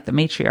 kind of like the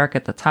matriarch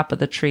at the top of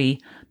the tree,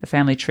 the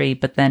family tree,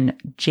 but then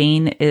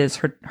Jane is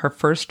her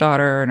first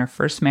daughter in her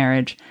first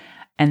marriage.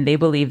 And they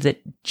believe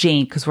that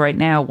Jane, because right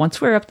now,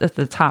 once we're up at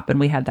the top and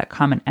we have that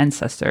common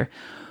ancestor,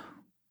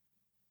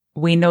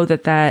 we know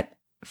that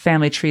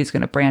family tree is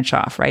going to branch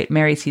off, right?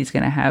 Mary T is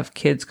going to have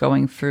kids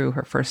going through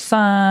her first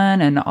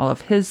son and all of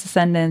his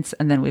descendants.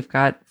 And then we've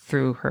got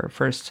through her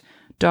first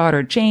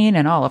daughter, Jane,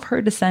 and all of her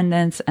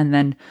descendants. And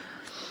then,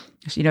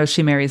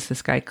 she marries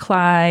this guy,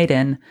 Clyde,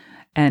 and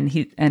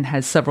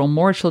has several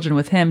more children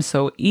with him.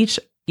 So each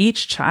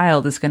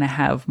child is going to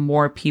have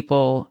more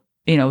people,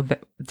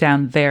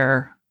 down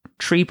their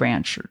tree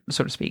branch,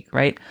 so to speak,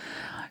 right?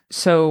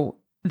 So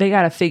they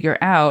got to figure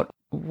out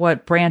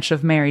what branch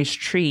of Mary's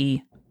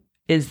tree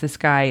is this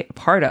guy a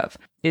part of?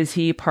 Is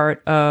he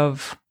part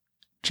of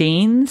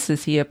Jane's?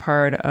 Is he a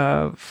part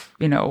of,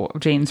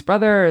 Jane's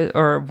brother?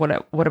 Or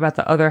what about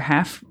the other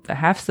half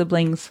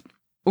siblings?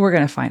 We're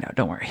going to find out.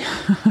 Don't worry.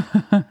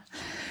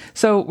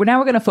 So now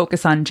we're going to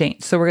focus on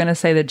Jane. So we're going to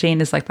say that Jane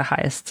is like the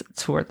highest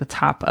toward the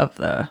top of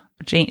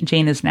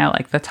Jane is now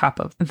like the top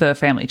of the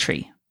family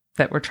tree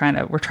that we're trying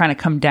to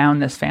come down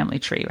this family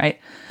tree, right?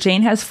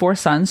 Jane has 4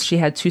 sons. She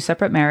had 2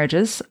 separate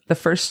marriages. The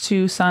first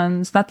 2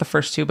 sons, not the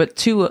first 2, but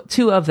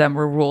two of them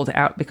were ruled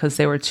out because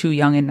they were too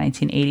young in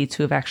 1980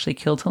 to have actually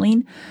killed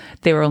Helene.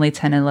 They were only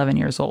 10 and 11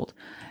 years old.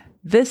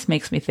 This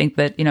makes me think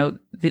that,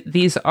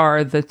 these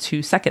are the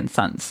 2 second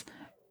sons,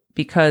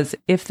 because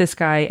if this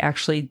guy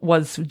actually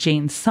was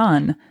Jane's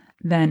son,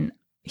 then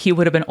he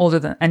would have been older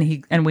than,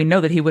 and we know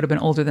that he would have been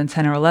older than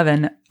 10 or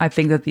 11. I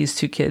think that these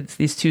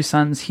 2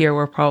 sons here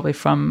were probably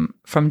from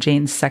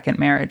Jane's second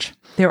marriage.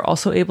 They were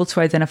also able to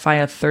identify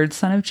a third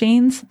son of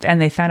Jane's,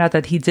 and they found out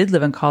that he did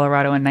live in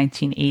Colorado in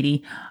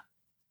 1980.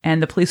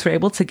 And the police were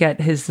able to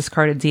get his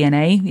discarded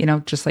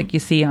DNA, just like you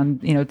see on,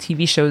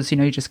 TV shows,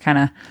 you just kind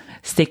of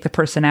stake the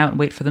person out and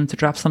wait for them to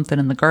drop something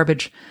in the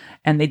garbage.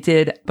 And they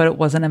did, but it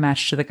wasn't a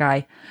match to the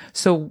guy.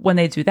 So when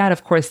they do that,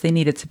 of course, they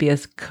need it to be a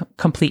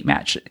complete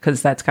match,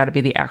 because that's got to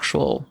be the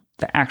actual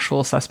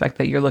suspect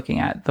that you're looking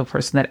at, the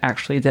person that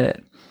actually did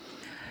it.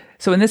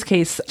 So in this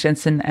case,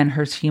 Jensen and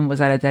her team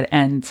was at a dead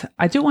end.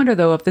 I do wonder,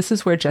 though, if this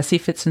is where Jesse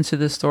fits into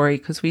the story,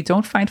 because we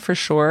don't find for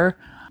sure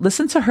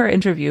Listen to her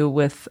interview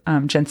with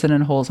Jensen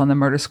and Holes on the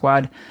Murder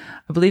Squad.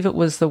 I believe it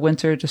was the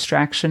Winter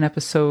Distraction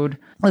episode.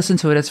 Listen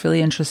to it. It's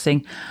really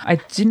interesting. I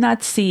did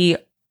not see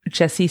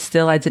Jessie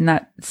Still. I did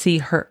not see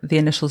the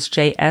initials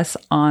JS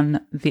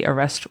on the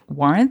arrest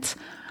warrant,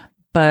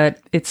 but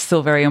it's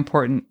still very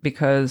important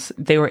because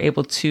they were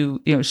able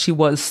to, she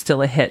was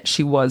still a hit.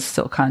 She was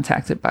still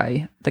contacted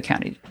by the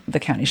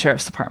county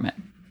sheriff's department.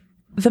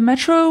 The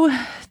Metro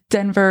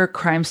Denver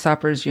Crime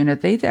Stoppers unit,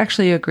 they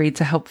actually agreed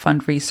to help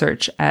fund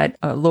research at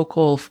a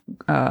local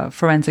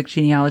forensic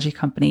genealogy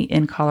company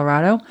in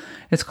Colorado.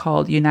 It's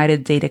called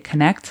United Data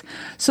Connect.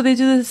 So they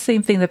do the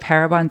same thing that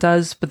Parabon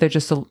does, but they're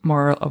just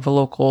more of a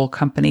local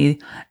company.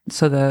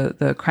 So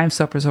the Crime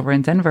Stoppers over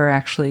in Denver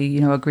actually,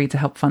 agreed to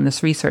help fund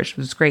this research, which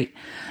was great.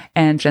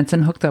 And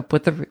Jensen hooked up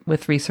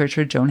with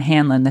researcher Joan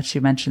Hanlon that she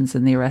mentions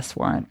in the arrest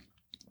warrant.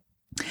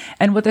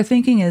 And what they're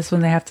thinking is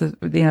when they have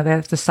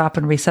to stop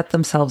and reset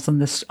themselves on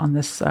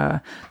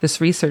this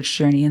research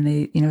journey, and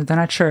they're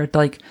not sure,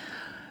 like,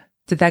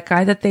 did that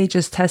guy that they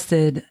just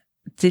tested,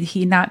 did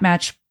he not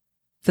match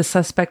the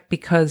suspect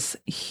because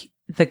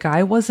the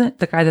guy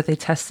that they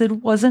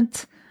tested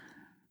wasn't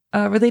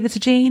related to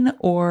Jane,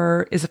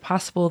 or is it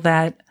possible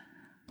that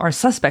our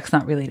suspect's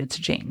not related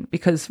to Jane?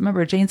 Because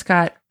remember, Jane's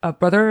got a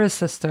brother or a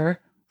sister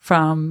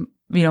from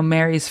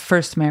Mary's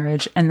first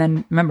marriage. And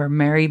then remember,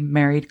 Mary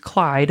married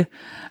Clyde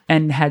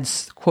and had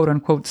quote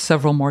unquote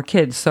several more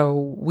kids.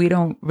 So we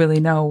don't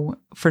really know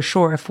for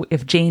sure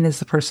if Jane is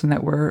the person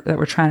that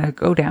we're trying to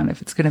go down,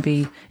 if it's going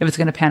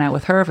to pan out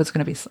with her, if it's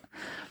going to be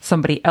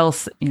somebody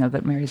else,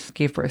 that Mary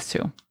gave birth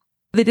to.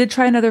 They did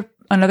try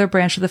another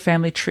branch of the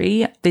family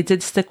tree. They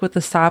did stick with the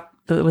top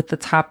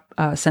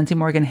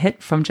Centimorgan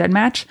hit from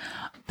GEDmatch.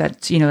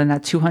 That's, in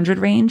that 200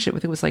 range.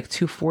 It was like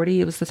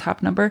 240. It was the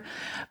top number.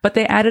 But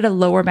they added a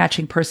lower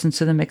matching person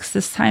to the mix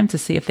this time to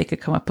see if they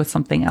could come up with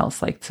something else,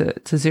 like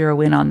to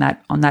zero in on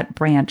that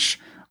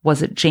branch.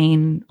 Was it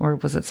Jane, or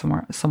was it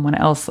someone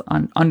else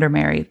under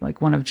Mary,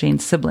 like one of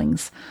Jane's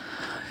siblings?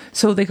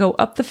 So they go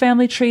up the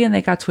family tree and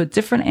they got to a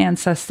different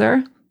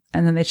ancestor.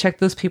 And then they checked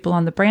those people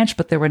on the branch,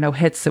 but there were no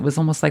hits. It was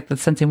almost like the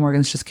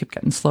Centimorgans just kept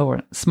getting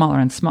smaller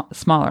and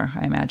smaller,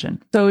 I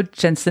imagine. So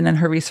Jensen and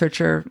her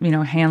researcher,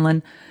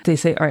 Hanlon, they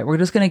say, all right, we're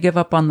just going to give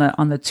up on the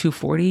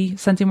 240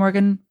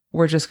 Centimorgan.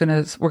 We're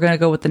going to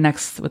go with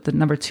the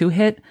number 2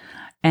 hit.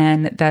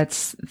 And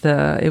that's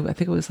I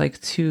think it was like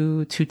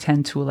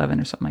 210, 211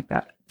 or something like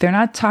that. They're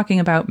not talking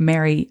about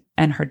Mary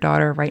and her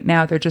daughter right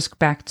now. They're just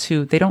back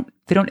to, they don't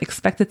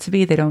expect it to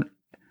be. They don't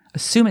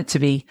assume it to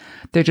be.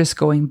 They're just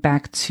going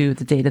back to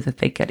the data that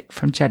they get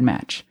from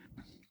GEDmatch.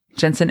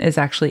 Jensen is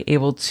actually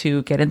able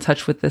to get in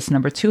touch with this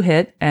number 2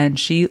 hit, and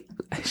she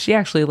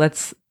actually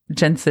lets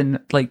Jensen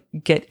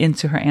get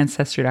into her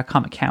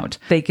Ancestry.com account.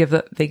 They give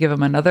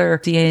him another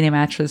DNA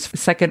match's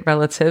second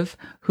relative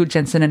who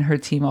Jensen and her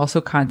team also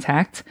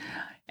contact.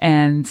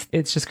 And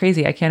it's just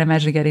crazy. I can't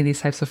imagine getting these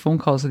types of phone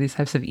calls or these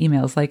types of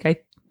emails.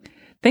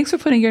 Thanks for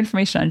putting your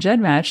information on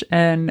GEDmatch,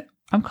 and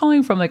I'm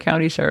calling from the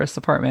county sheriff's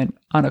department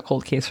on a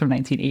cold case from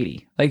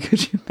 1980.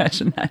 Could you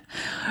imagine that?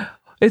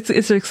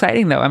 It's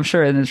exciting though, I'm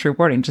sure, and it's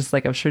rewarding, just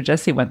like I'm sure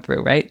Jesse went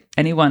through, right?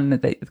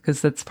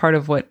 Because that's part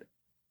of what,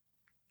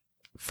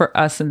 for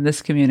us in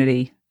this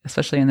community,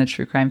 especially in the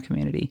true crime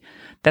community,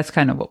 that's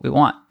kind of what we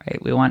want, right?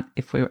 We want,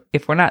 if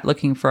we're not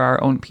looking for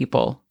our own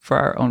people, for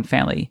our own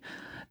family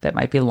that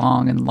might be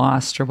long and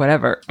lost or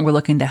whatever, we're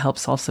looking to help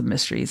solve some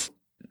mysteries.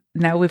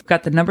 Now we've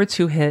got the number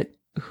 2 hit,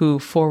 who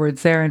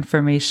forwards their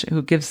information,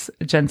 who gives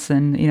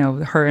Jensen,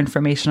 her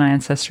information on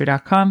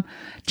Ancestry.com.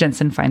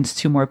 Jensen finds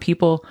 2 more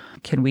people.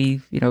 Can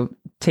we,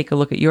 take a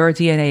look at your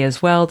DNA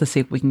as well to see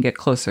if we can get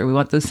closer? We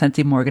want those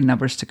Centimorgan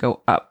numbers to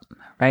go up,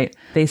 right?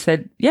 They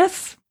said,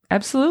 yes,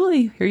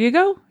 absolutely. Here you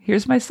go.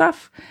 Here's my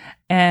stuff.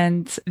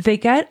 And they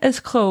get as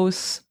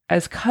close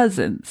as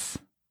cousins,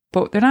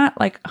 but they're not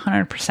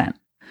 100%.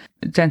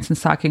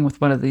 Jensen's talking with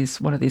one of these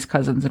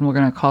cousins, and we're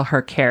going to call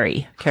her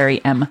Carrie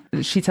M.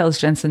 She tells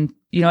Jensen,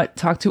 you know what,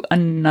 talk to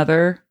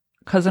another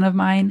cousin of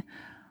mine.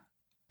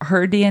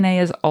 Her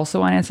DNA is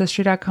also on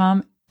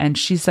Ancestry.com, and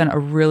she's done a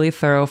really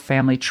thorough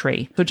family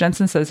tree. So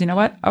Jensen says, you know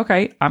what?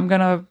 Okay, I'm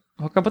going to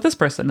hook up with this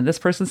person. And this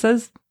person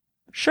says,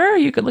 sure,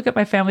 you could look at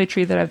my family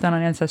tree that I've done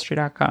on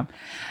Ancestry.com.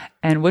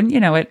 And wouldn't you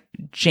know it,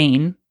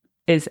 Jane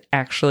is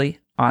actually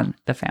on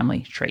the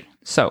family tree.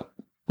 So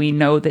we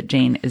know that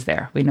Jane is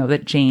there. We know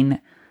that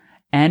Jane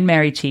and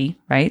Mary T,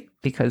 right?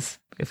 Because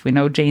if we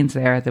know Jane's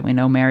there, then we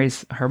know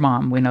Mary's her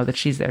mom. We know that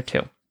she's there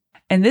too.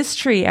 And this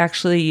tree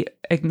actually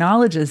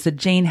acknowledges that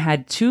Jane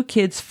had 2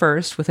 kids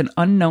first with an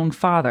unknown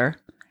father.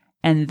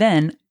 And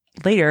then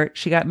later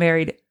she got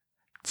married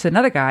to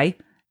another guy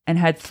and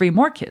had 3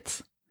 more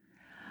kids.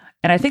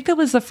 And I think that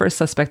was the first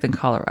suspect in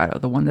Colorado,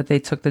 the one that they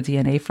took the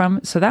DNA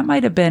from. So that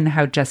might have been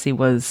how Jesse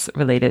was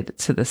related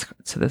to this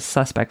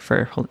suspect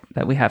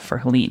that we have for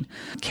Helene.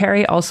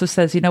 Carrie also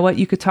says, you know what,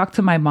 you could talk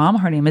to my mom.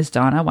 Her name is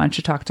Donna. Why don't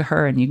you talk to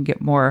her and you can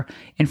get more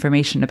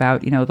information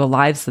about, the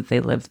lives that they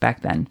lived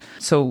back then.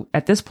 So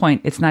at this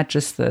point, it's not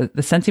just the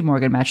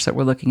Centimorgan match that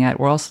we're looking at.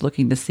 We're also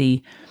looking to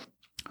see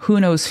who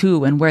knows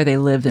who and where they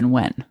lived and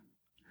when.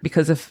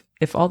 Because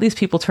if all these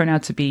people turn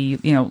out to be,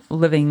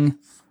 living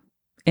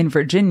in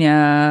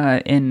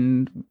Virginia,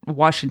 in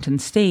Washington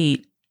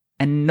State,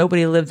 and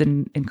nobody lived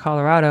in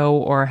Colorado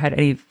or had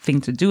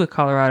anything to do with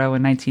Colorado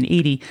in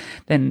 1980,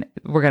 then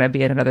we're going to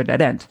be at another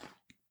dead end.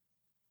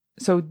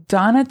 So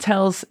Donna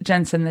tells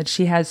Jensen that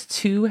she has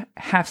two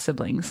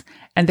half-siblings,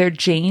 and they're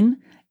Jane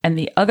and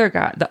the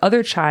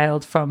other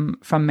child from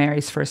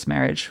Mary's first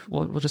marriage.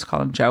 We'll just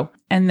call him Joe.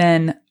 And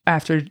then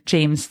after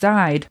James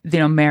died,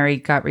 Mary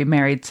got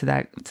remarried to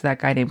that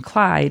guy named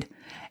Clyde,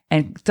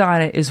 and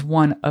Donna is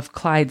one of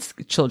Clyde's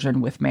children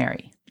with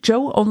Mary.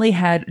 Joe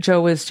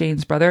is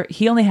Jane's brother.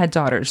 He only had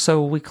daughters.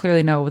 So we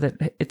clearly know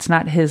that it's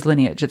not his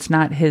lineage. It's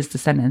not his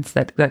descendants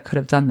that could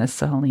have done this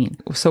to Helene.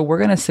 So we're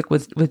going to stick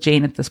with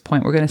Jane at this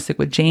point. We're going to stick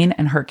with Jane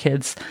and her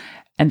kids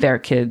and their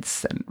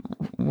kids and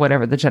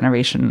whatever the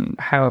generation,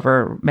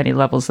 however many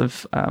levels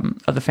of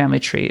the family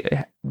tree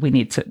we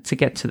need to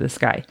get to this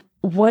guy.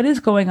 What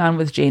is going on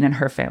with Jane and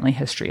her family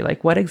history?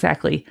 Like, what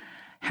exactly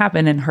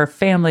happened in her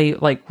family,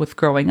 like with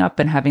growing up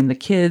and having the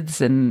kids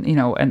and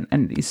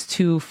these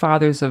two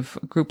fathers of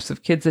groups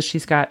of kids that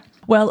she's got?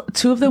 Well,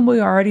 two of them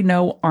we already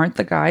know aren't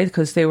the guy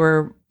because they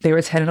were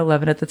 10 and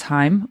 11 at the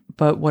time.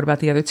 But what about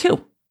the other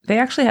two? They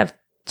actually have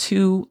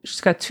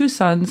she's got two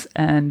sons,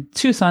 and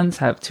two sons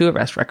have two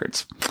arrest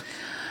records.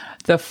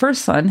 The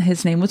first son,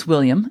 his name was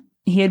William.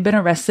 He had been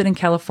arrested in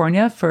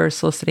California for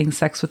soliciting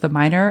sex with a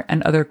minor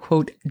and other,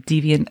 quote,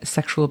 deviant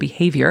sexual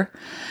behavior.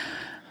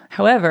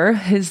 However,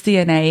 his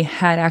DNA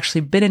had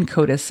actually been in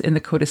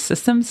the CODIS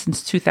system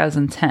since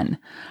 2010.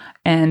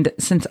 And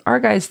since our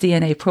guy's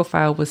DNA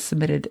profile was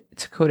submitted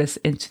to CODIS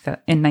in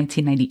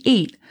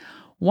 1998,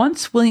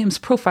 once William's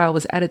profile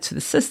was added to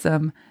the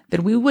system,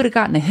 then we would have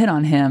gotten a hit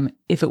on him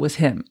if it was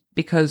him.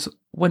 Because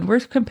when we're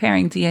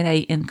comparing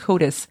DNA in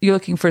CODIS, you're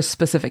looking for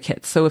specific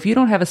hits. So if you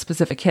don't have a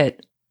specific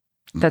hit,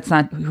 that's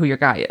not who your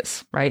guy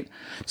is, right?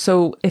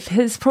 So if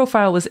his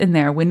profile was in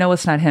there, we know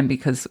it's not him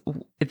because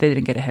they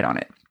didn't get a hit on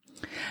it.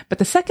 But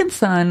the second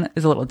son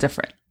is a little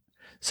different.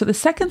 So the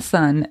second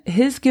son,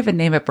 his given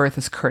name at birth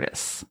is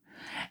Curtis.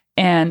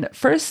 And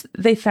first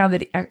they found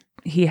that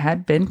he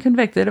had been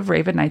convicted of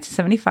rape in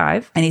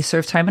 1975, and he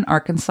served time in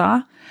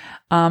Arkansas.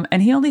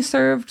 And he only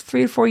served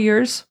 3 to 4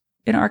 years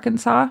in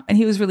Arkansas, and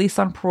he was released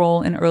on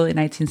parole in early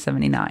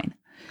 1979.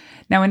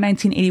 Now, in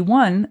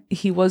 1981,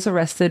 he was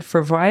arrested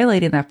for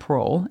violating that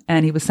parole,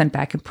 and he was sent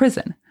back in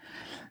prison.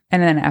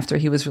 And then after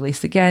he was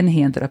released again,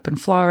 he ended up in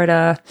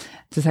Florida.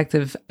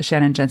 Detective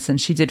Shannon Jensen,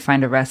 she did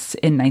find arrests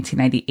in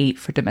 1998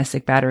 for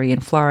domestic battery in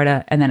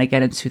Florida, and then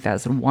again in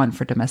 2001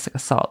 for domestic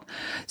assault.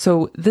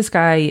 So this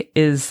guy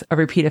is a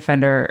repeat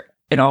offender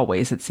in all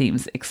ways, it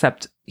seems,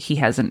 except he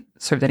hasn't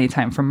served any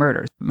time for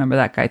murder. Remember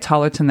that guy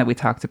Tollerton that we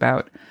talked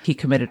about? He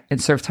committed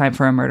and served time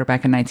for a murder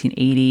back in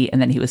 1980,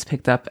 and then he was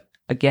picked up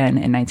again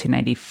in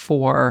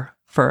 1994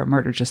 for a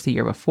murder just the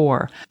year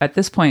before. At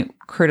this point,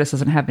 Curtis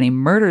doesn't have any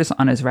murders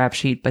on his rap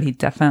sheet, but he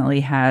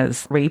definitely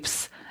has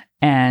rapes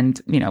and,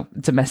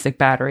 domestic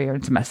battery or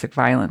domestic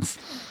violence.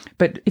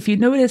 But if you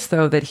notice,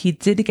 though, that he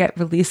did get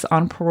released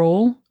on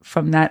parole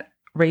from that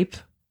rape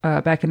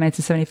back in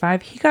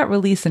 1975, he got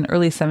released in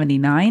early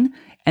 79,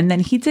 and then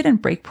he didn't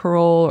break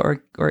parole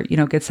or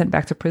get sent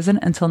back to prison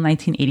until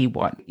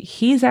 1981.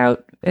 He's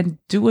out and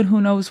doing who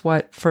knows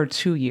what for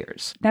 2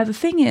 years. Now, the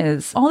thing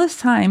is, all this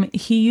time,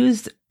 he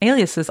used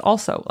aliases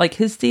also. Like,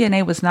 his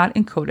DNA was not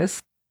in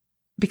CODIS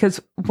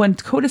because when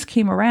CODIS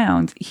came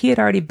around, he had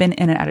already been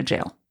in and out of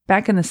jail.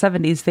 Back in the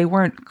 70s, they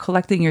weren't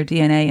collecting your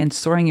DNA and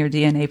storing your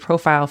DNA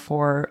profile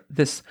for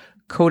this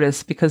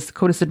CODIS because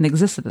CODIS didn't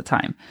exist at the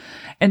time.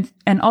 And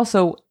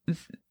also,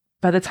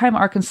 by the time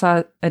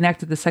Arkansas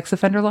enacted the sex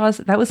offender laws,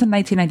 that was in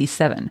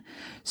 1997.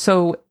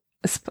 So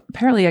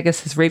apparently, I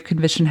guess his rape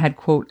conviction had,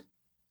 quote,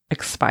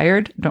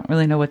 expired. Don't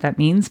really know what that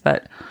means,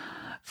 but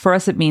for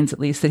us, it means at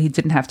least that he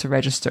didn't have to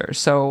register.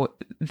 So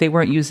they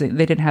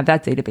didn't have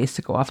that database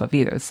to go off of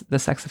either, the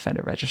sex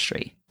offender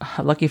registry.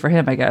 Lucky for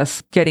him, I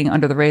guess, getting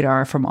under the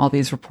radar from all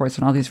these reports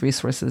and all these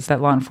resources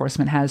that law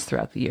enforcement has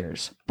throughout the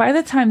years. By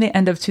the time the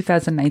end of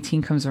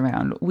 2019 comes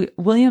around,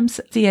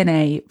 William's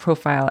DNA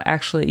profile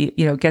actually,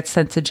 gets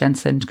sent to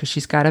Jensen because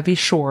she's got to be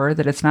sure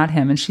that it's not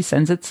him. And she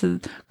sends it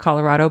to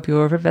Colorado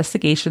Bureau of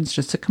Investigations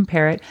just to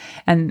compare it.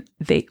 And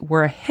they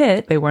were a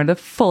hit. They weren't a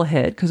full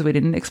hit because we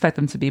didn't expect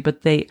them to be,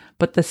 but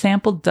the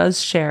sample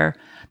does share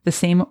the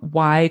same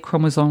Y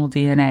chromosomal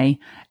DNA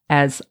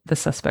as the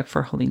suspect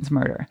for Helene's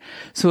murder.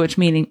 So which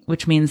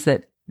means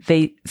that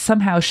they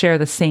somehow share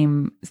the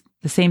same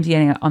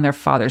DNA on their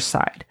father's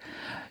side.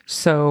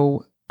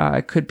 So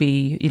it could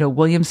be,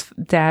 William's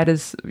dad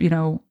is,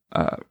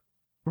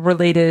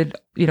 related,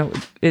 to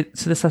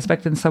the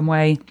suspect in some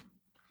way,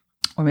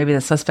 or maybe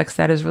the suspect's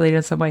dad is related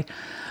in some way,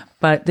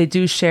 but they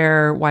do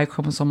share Y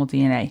chromosomal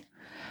DNA.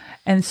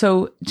 And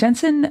so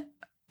Jensen,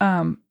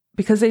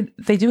 because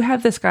they do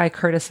have this guy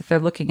Curtis that they're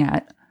looking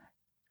at,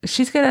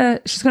 she's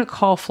gonna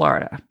call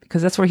Florida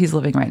because that's where he's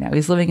living right now.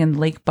 He's living in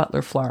Lake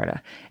Butler,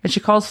 Florida, and she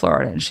calls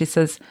Florida and she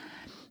says,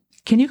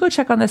 can you go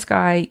check on this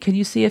guy? Can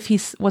you see if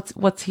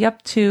what's he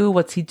up to?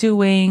 What's he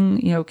doing?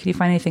 Can you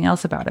find anything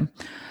else about him?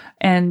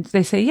 And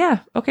they say,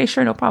 yeah, okay,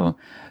 sure, no problem.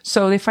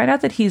 So they find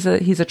out that he's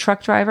a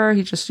truck driver.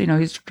 He just, he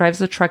drives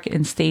the truck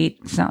in state.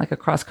 It's not like a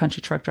cross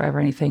country truck driver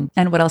or anything.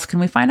 And what else can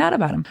we find out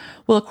about him?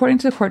 Well, according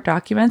to the court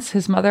documents,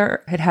 his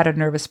mother had had a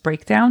nervous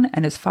breakdown,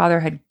 and his father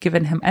had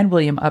given him and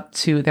William up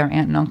to their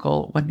aunt and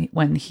uncle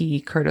when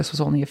Curtis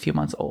was only a few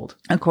months old.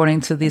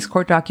 According to these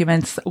court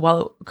documents,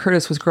 while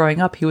Curtis was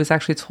growing up, he was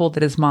actually told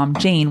that his mom,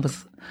 Jane,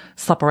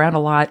 slept around a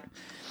lot,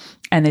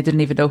 and they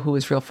didn't even know who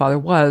his real father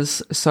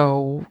was.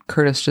 So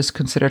Curtis just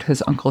considered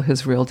his uncle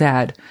his real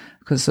dad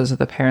because those are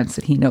the parents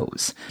that he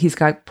knows. He's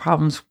got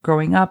problems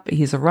growing up.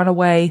 He's a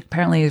runaway.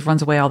 Apparently he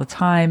runs away all the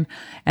time.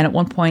 And at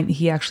one point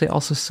he actually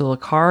also stole a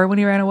car when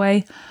he ran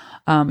away.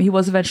 He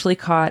was eventually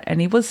caught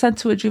and he was sent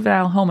to a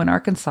juvenile home in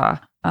Arkansas.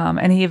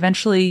 And he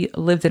eventually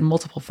lived in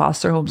multiple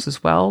foster homes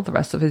as well the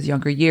rest of his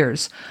younger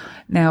years.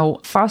 Now,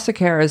 foster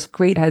care, as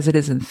great as it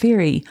is in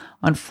theory,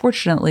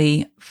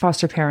 unfortunately,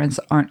 foster parents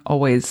aren't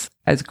always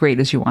as great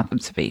as you want them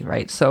to be,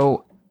 right?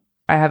 So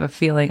I have a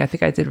feeling, I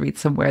think I did read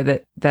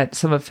somewhere that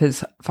some of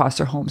his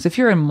foster homes, if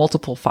you're in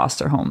multiple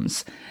foster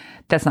homes,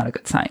 that's not a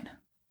good sign.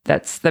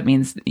 That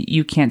means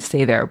you can't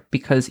stay there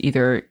because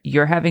either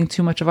you're having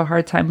too much of a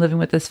hard time living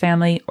with this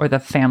family or the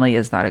family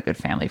is not a good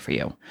family for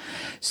you.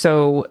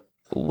 So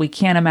we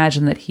can't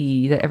imagine that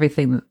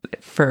everything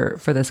for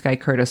this guy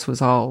Curtis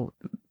was all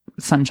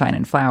sunshine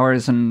and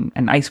flowers and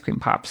ice cream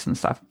pops and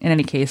stuff. In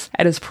any case,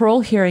 at his parole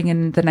hearing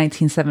in the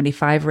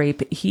 1975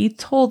 rape, he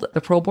told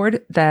the parole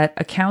board that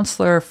a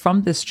counselor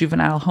from this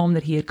juvenile home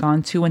that he had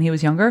gone to when he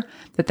was younger,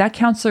 that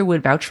counselor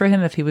would vouch for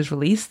him if he was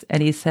released.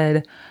 And he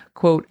said,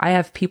 quote, "I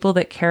have people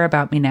that care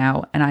about me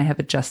now and I have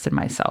adjusted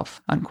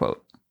myself,"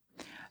 unquote.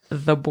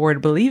 The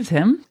board believed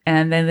him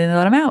and then they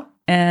let him out.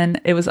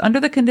 And it was under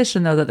the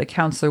condition, though, that the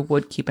counselor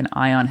would keep an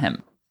eye on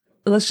him.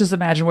 Let's just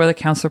imagine where the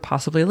counselor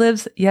possibly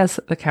lives. Yes,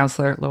 the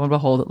counselor, lo and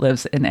behold,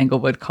 lives in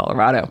Englewood,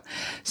 Colorado.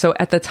 So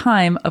at the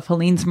time of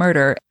Helene's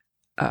murder,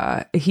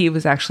 he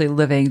was actually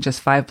living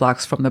just 5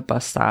 blocks from the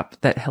bus stop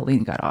that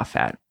Helene got off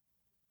at.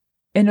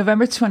 In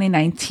November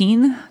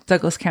 2019,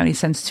 Douglas County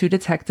sends 2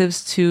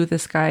 detectives to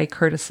this guy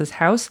Curtis's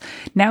house.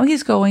 Now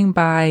he's going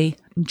by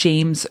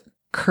James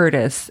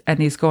Curtis, and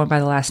he's going by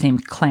the last name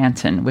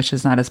Clanton, which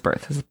is not his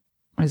birth.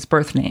 His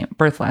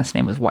birth last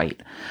name was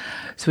White.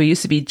 So he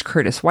used to be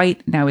Curtis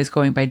White. Now he's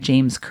going by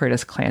James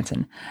Curtis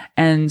Clanton.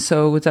 And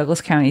so Douglas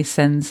County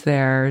sends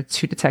their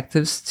 2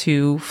 detectives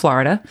to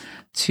Florida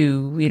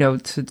to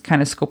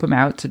kind of scope him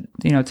out,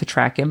 to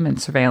track him and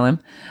surveil him.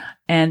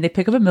 And they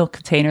pick up a milk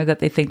container that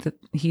they think that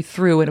he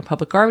threw in a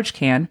public garbage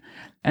can.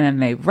 And then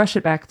they rush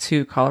it back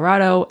to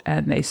Colorado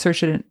and they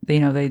search it. They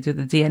do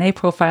the DNA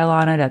profile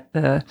on it at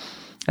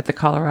the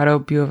Colorado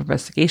Bureau of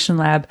Investigation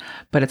lab,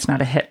 but it's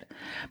not a hit.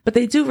 But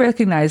they do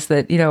recognize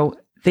that,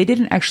 they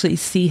didn't actually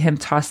see him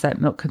toss that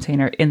milk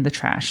container in the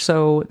trash.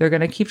 So they're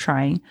going to keep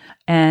trying.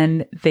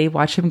 And they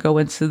watch him go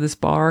into this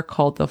bar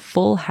called the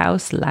Full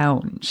House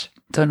Lounge.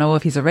 Don't know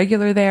if he's a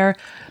regular there,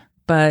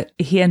 but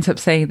he ends up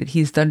saying that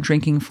he's done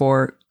drinking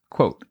for,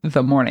 quote,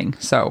 the morning.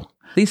 So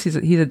at least he's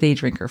a day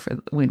drinker.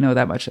 We know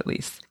that much at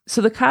least.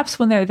 So the cops,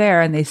 when they're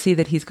there and they see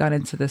that he's gone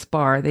into this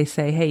bar, they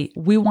say, "Hey,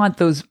 we want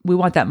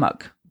that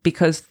mug,"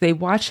 because they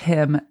watch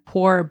him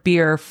pour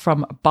beer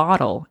from a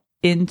bottle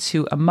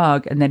into a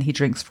mug and then he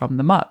drinks from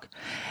the mug.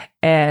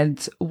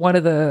 And one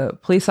of the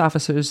police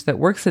officers that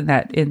works in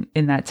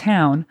that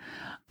town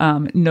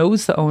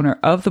knows the owner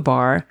of the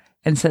bar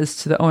and says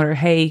to the owner,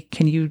 "Hey,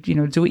 can you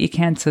do what you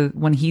can to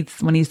when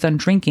he's done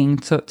drinking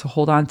to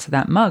hold on to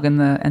that mug?" And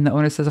the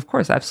owner says, "Of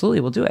course,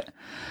 absolutely, we'll do it."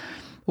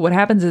 But what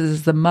happens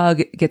is the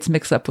mug gets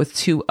mixed up with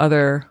 2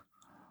 other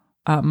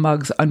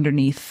mugs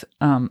underneath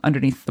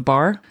the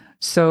bar.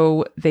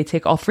 So they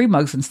take all 3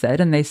 mugs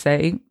instead and they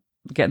say,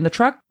 "Get in the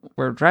truck.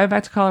 We're driving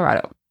back to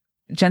Colorado."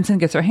 Jensen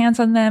gets her hands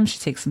on them. She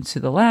takes them to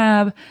the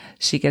lab.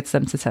 She gets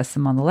them to test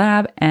them on the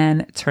lab.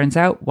 And it turns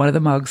out one of the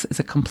mugs is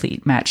a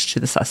complete match to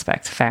the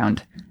suspect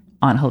found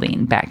on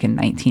Helene back in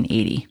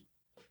 1980.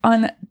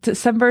 On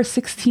December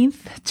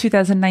 16th,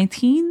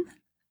 2019,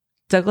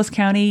 Douglas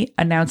County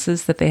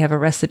announces that they have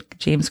arrested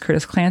James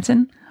Curtis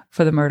Clanton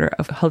for the murder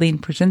of Helene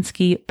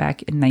Purzinski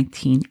back in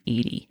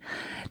 1980.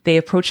 They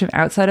approach him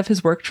outside of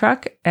his work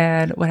truck,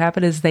 and what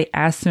happened is they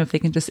asked him if they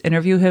can just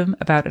interview him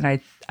about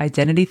an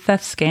identity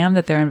theft scam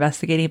that they're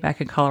investigating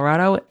back in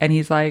Colorado, and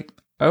he's like,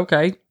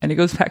 "Okay," and he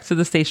goes back to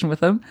the station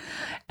with them,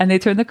 and they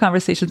turn the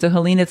conversation to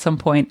Helene at some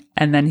point,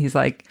 and then he's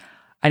like,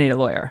 "I need a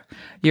lawyer.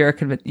 You're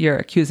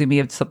accusing me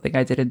of something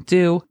I didn't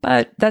do,"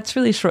 but that's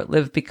really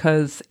short-lived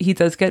because he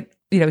does get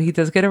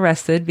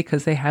arrested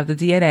because they have the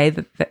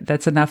DNA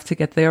that's enough to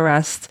get the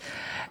arrest.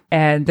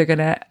 And they're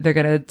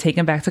gonna take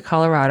him back to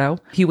Colorado.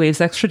 He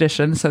waives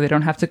extradition, so they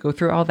don't have to go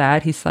through all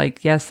that. He's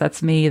like, "Yes,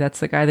 that's me. That's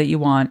the guy that you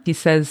want." He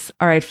says,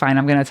 "All right, fine.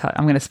 I'm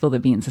gonna spill the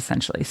beans,"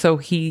 essentially. So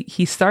he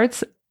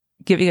starts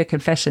giving a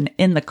confession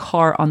in the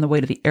car on the way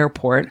to the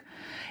airport,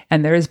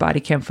 and there is body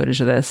cam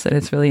footage of this, and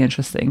it's really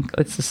interesting.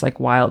 It's just like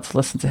wild to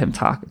listen to him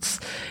talk.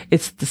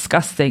 It's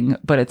disgusting,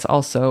 but it's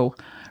also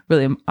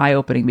really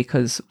eye-opening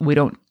because we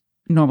don't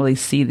normally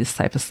see this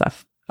type of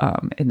stuff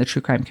in the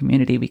true crime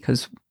community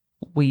because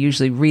we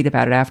usually read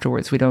about it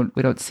afterwards. We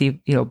don't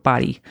see,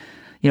 body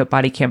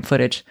cam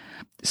footage.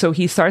 So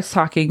he starts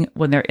talking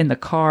when they're in the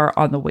car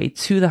on the way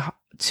to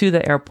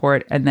the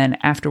airport, and then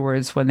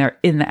afterwards when they're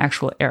in the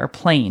actual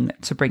airplane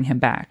to bring him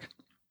back.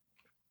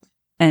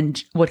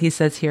 And what he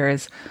says here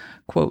is,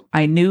 quote,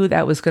 "I knew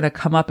that was going to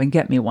come up and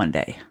get me one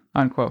day,"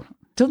 unquote.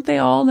 Don't they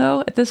all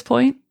know at this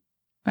point,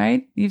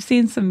 right? You've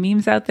seen some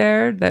memes out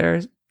there that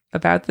are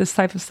about this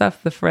type of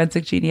stuff, the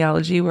forensic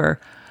genealogy, where,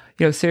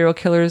 serial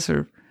killers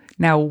are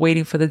now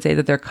waiting for the day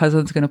that their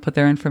cousin's going to put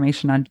their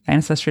information on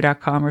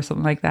Ancestry.com or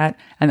something like that,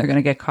 and they're going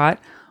to get caught.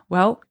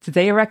 Well, it's a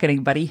day of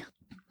reckoning, buddy.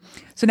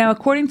 So now,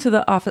 according to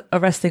the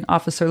arresting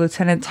officer,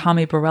 Lieutenant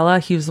Tommy Barella,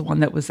 he was the one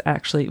that was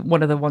actually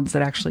one of the ones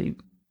that actually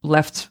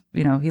left,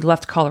 he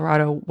left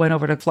Colorado, went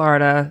over to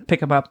Florida,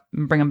 pick him up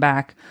and bring him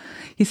back.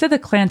 He said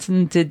that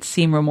Clanton did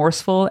seem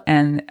remorseful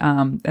and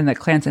that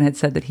Clanton had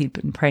said that he'd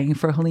been praying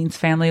for Helene's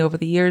family over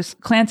the years.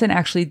 Clanton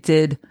actually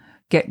did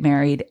get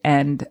married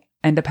and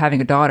end up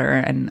having a daughter.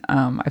 And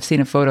I've seen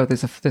a photo.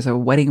 There's a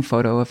wedding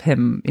photo of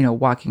him,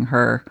 walking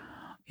her,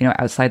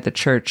 outside the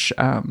church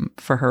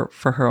for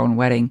her own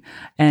wedding.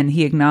 And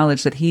he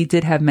acknowledged that he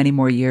did have many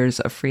more years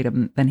of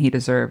freedom than he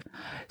deserved.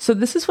 So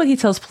this is what he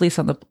tells police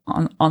on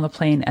the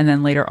plane, and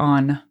then later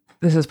on,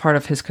 this is part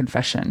of his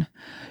confession.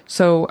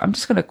 So I'm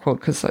just going to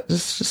quote because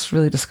this is just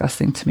really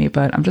disgusting to me.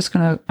 But I'm just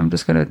gonna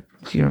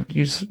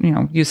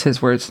use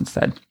his words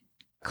instead.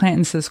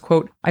 Clanton says,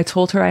 quote, "I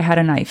told her I had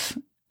a knife,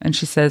 and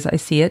she says, 'I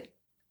see it.'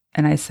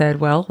 And I said,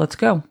 'Well, let's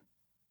go.'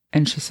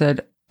 And she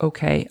said,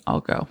 'Okay,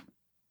 I'll go.'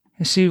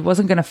 She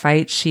wasn't going to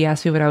fight. She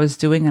asked me what I was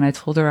doing, and I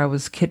told her I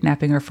was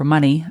kidnapping her for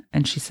money.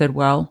 And she said,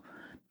 'Well,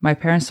 my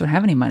parents don't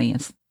have any money.'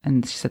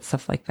 And she said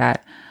stuff like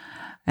that.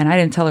 And I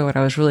didn't tell her what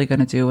I was really going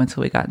to do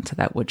until we got into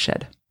that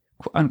woodshed,"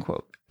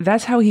 unquote.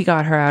 That's how he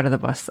got her out of the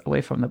bus,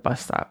 away from the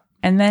bus stop.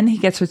 And then he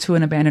gets her to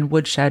an abandoned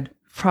woodshed,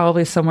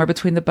 probably somewhere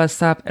between the bus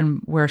stop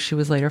and where she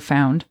was later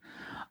found.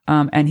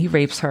 And he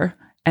rapes her.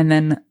 And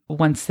then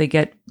once they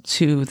get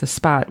to the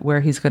spot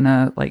where he's going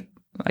to,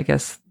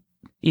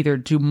 either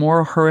do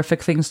more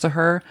horrific things to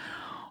her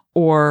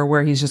or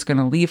where he's just going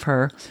to leave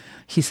her,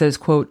 he says,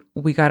 quote,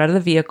 "We got out of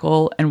the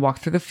vehicle and walked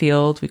through the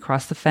field. We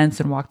crossed the fence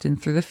and walked in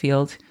through the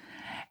field.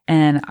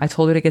 And I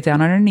told her to get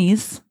down on her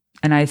knees.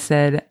 And I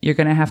said, 'You're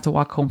going to have to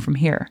walk home from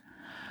here.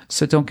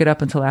 So don't get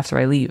up until after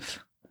I leave.'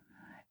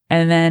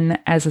 And then,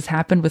 as has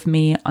happened with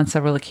me on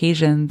several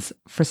occasions,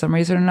 for some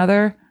reason or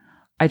another,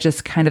 I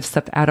just kind of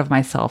stepped out of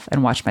myself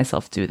and watched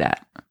myself do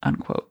that,"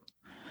 unquote.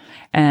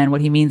 And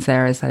what he means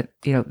there is that,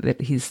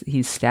 that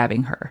he's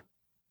stabbing her.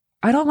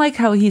 I don't like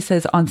how he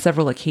says on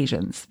several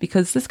occasions,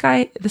 because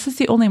this is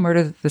the only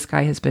murder that this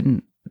guy has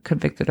been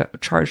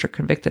charged or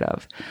convicted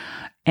of.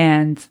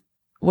 And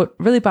what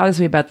really bothers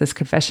me about this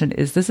confession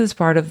is this is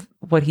part of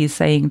what he's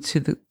saying to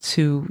the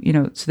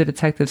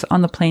detectives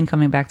on the plane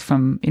coming back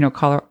from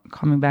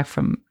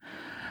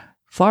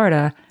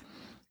Florida.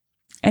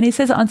 And he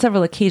says on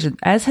several occasions,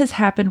 "As has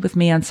happened with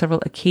me on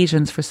several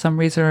occasions, for some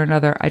reason or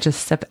another, I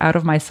just step out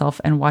of myself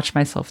and watch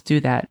myself do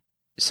that."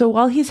 So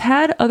while he's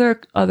had other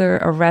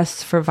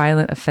arrests for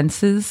violent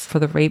offenses, for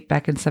the rape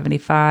back in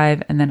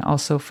 1975, and then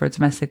also for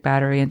domestic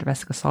battery and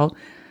domestic assault,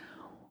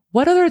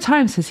 what other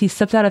times has he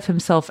stepped out of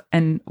himself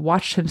and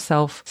watched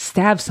himself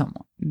stab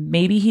someone?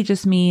 Maybe he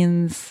just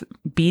means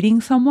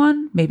beating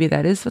someone. Maybe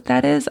that is what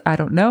that is. I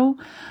don't know.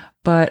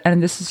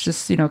 And this is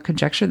just,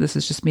 conjecture. This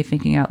is just me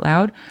thinking out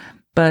loud.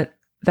 But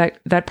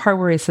that part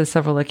where he says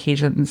several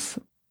occasions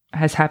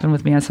has happened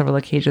with me on several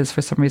occasions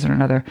for some reason or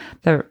another,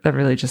 that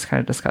really just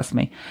kind of disgusts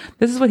me.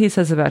 This is what he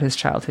says about his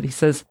childhood. He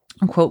says,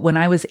 quote, "When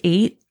I was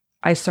 8,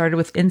 I started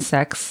with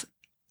insects,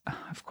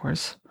 of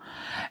course,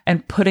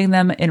 and putting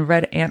them in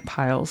red ant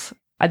piles.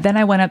 Then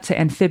I went up to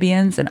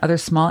amphibians and other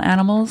small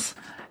animals.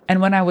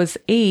 And when I was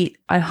 8,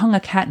 I hung a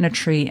cat in a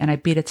tree and I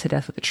beat it to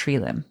death with a tree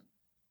limb.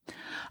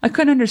 I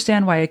couldn't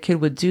understand why a kid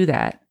would do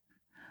that.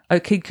 A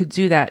kid could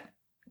do that,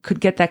 could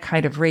get that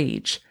kind of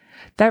rage.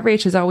 That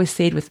rage has always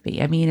stayed with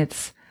me. I mean,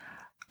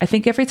 I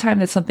think every time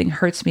that something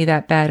hurts me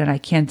that bad and I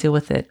can't deal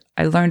with it,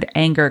 I learned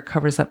anger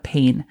covers up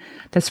pain.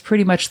 That's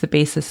pretty much the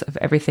basis of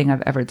everything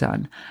I've ever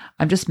done.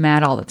 I'm just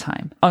mad all the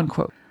time,"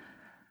 unquote.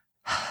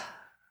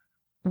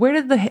 Where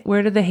did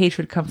the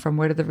hatred come from?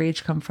 Where did the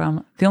rage come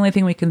from? The only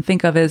thing we can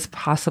think of is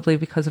possibly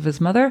because of his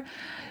mother.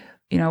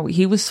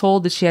 He was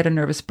told that she had a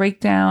nervous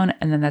breakdown,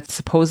 and then that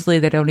supposedly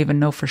they don't even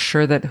know for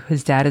sure that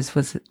his dad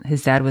was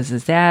his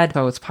dad.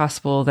 So it's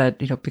possible that,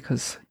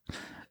 because,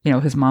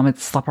 his mom had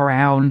slept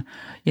around,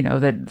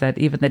 that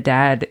even the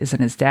dad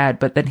isn't his dad.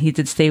 But then he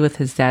did stay with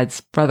his dad's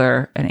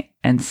brother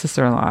and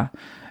sister-in-law.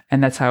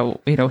 And that's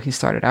how, he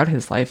started out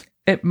his life.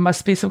 It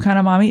must be some kind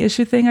of mommy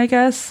issue thing, I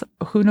guess.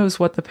 Who knows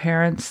what the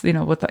parents,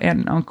 what the aunt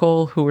and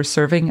uncle who were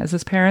serving as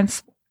his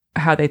parents,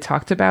 how they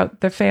talked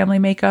about their family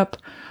makeup.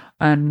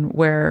 on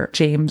where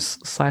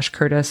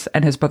James/Curtis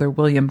and his brother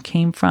William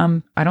came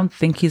from. I don't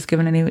think he's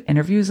given any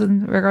interviews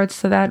in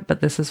regards to that, but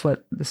this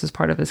is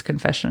part of his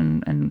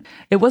confession. And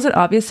it wasn't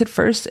obvious at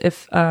first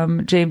if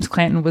James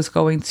Clanton was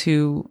going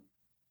to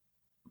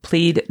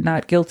plead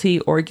not guilty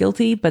or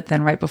guilty, but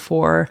then right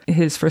before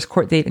his first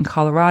court date in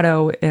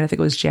Colorado, and I think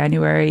it was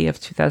January of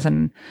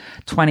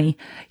 2020,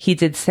 he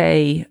did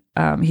say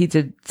he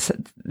did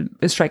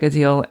strike a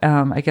deal.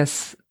 I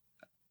guess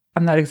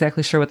I'm not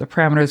exactly sure what the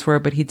parameters were,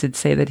 but he did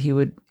say that he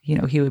would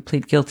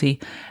plead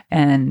guilty,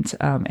 and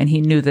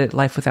he knew that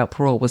life without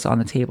parole was on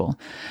the table.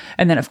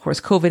 And then of course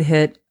COVID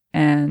hit,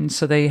 and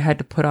so they had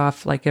to put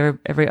off like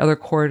every other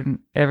court in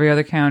every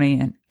other county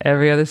and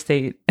every other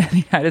state in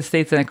the United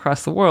States and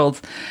across the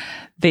world.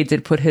 They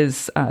did put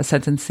his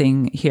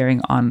sentencing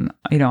hearing on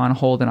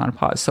hold and on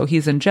pause. So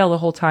he's in jail the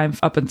whole time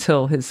up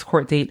until his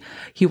court date.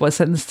 He was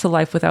sentenced to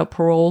life without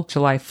parole,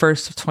 July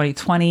 1st of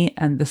 2020.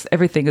 And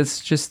everything is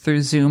just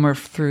through Zoom or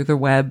through the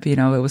web. It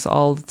was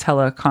all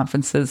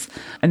teleconferences.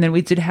 And then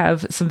we did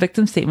have some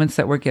victim statements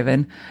that were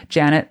given.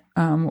 Janet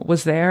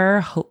was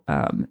there.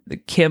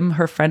 Kim,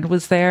 her friend,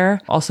 was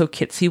there. Also,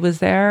 Kitsy was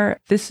there.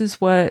 This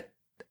is what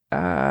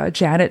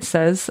Janet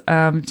says.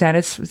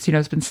 Janet's,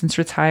 has been since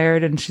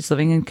retired and she's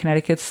living in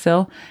Connecticut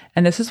still.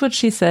 And this is what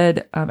she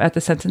said at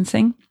the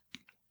sentencing.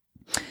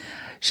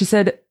 She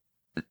said,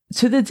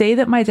 "To the day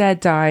that my dad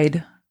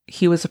died,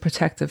 he was a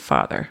protective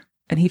father,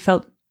 and he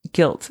felt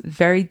guilt,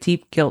 very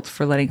deep guilt,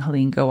 for letting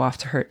Helene go off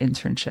to her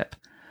internship.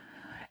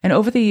 And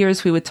over the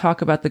years, we would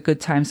talk about the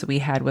good times that we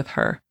had with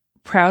her,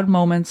 proud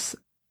moments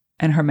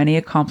and her many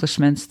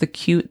accomplishments, the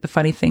cute, the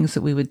funny things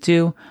that we would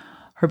do,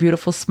 her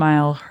beautiful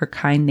smile, her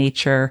kind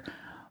nature.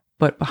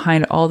 But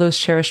behind all those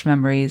cherished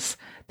memories,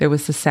 there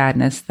was the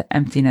sadness, the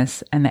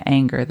emptiness, and the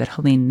anger that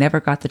Helene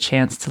never got the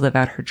chance to live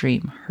out her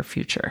dream, her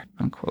future,"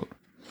 unquote.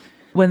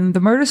 When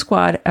the murder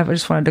squad, I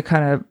just wanted to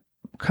kind of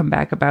come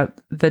back about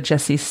the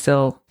Jessie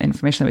Still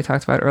information that we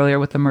talked about earlier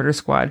with the murder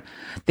squad.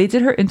 They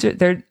did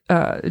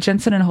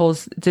Jensen and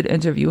Holes did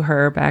interview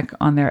her back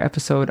on their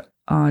episode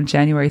on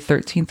January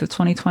 13th of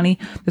 2020.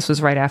 This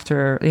was right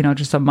after,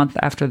 just a month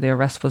after the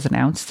arrest was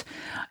announced.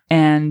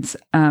 And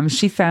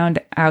she found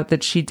out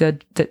that she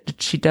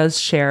does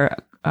share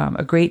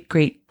a great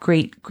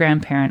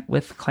grandparent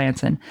with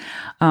Clanton.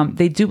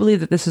 They do believe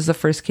that this is the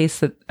first case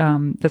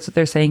that's what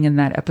they're saying in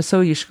that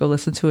episode. You should go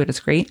listen to it. It's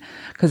great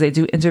because they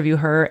do interview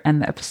her,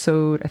 and the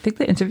episode, I think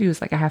the interview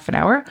is like a half an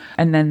hour.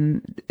 And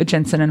then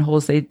Jensen and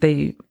Holes, they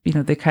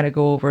kind of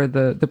go over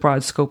the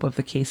broad scope of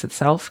the case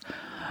itself.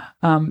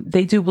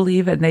 They do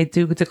believe and they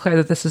do declare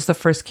that this is the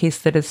first case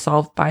that is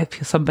solved by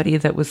somebody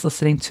that was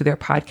listening to their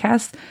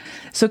podcast.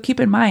 So keep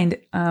in mind,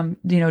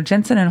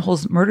 Jensen and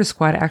Holes Murder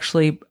Squad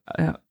actually,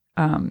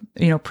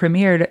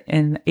 premiered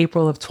in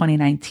April of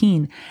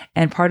 2019.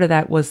 And part of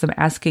that was them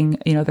asking,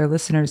 their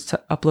listeners to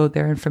upload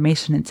their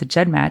information into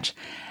GEDmatch.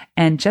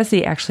 And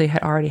Jessie actually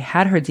had already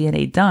had her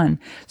DNA done.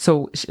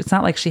 So it's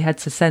not like she had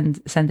to send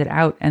it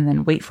out and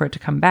then wait for it to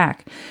come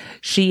back.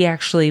 She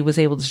actually was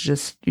able to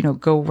just,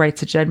 go right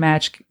to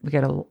GEDmatch,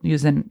 get a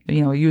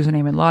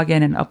username and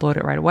login and upload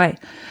it right away.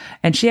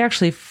 And she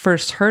actually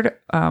first heard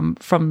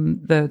from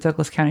the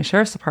Douglas County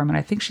Sheriff's Department.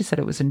 I think she said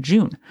it was in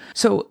June.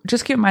 So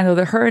just keep in mind, though,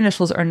 that her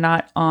initials are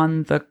not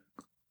on the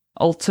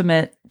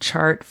ultimate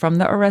chart from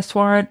the arrest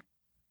warrant.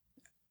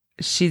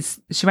 She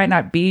might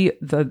not be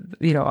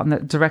on the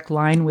direct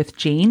line with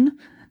Jane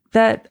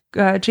that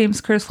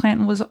James Curtis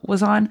Clanton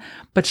was on,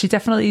 but she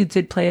definitely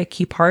did play a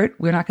key part.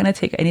 We're not going to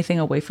take anything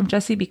away from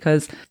Jessie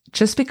because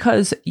just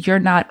because you're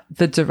not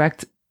the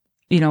direct,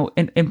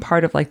 in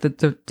part of like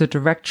the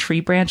direct tree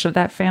branch of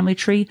that family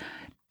tree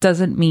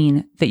doesn't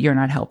mean that you're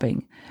not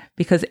helping.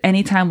 Because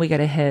anytime we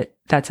get a hit,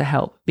 that's a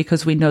help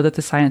because we know that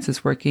the science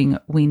is working.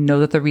 We know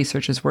that the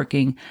research is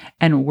working,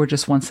 and we're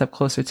just one step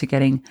closer to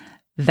getting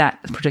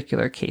that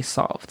particular case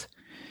solved.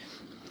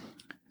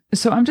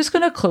 So I'm just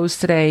going to close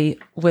today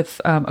with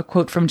a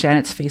quote from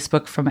Janet's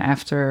Facebook from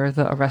after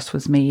the arrest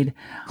was made.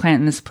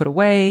 Clanton is put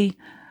away.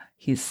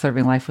 He's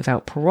serving life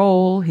without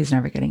parole. He's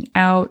never getting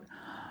out.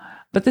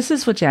 But this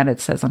is what Janet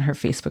says on her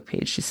Facebook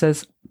page. She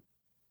says,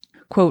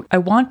 quote, "I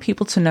want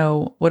people to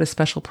know what a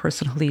special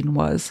person Helene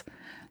was.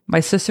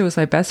 My sister was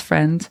my best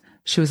friend.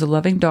 She was a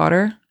loving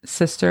daughter,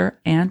 sister,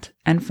 aunt,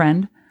 and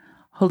friend.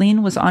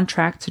 Helene was on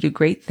track to do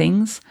great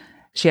things.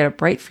 She had a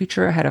bright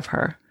future ahead of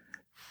her.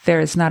 There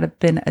has not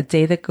been a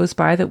day that goes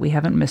by that we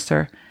haven't missed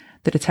her.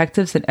 The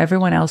detectives and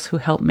everyone else who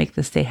helped make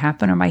this day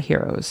happen are my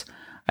heroes.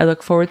 I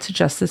look forward to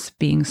justice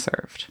being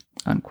served,"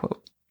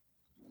 unquote.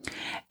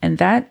 And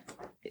that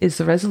is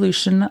the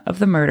resolution of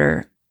the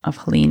murder of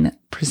Helene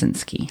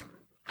Pruszynski.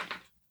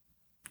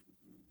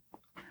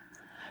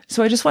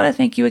 So I just want to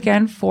thank you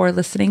again for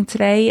listening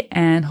today,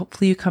 and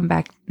hopefully you come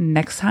back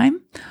next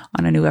time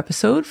on a new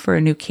episode for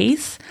a new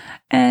case.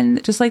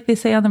 And just like they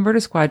say on the Murder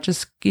Squad,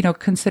 just,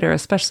 consider,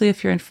 especially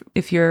if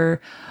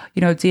your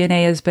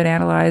DNA has been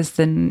analyzed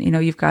and,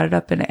 you've got it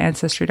up in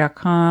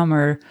ancestry.com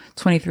or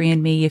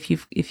 23andMe.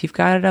 If you've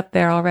got it up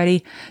there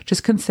already,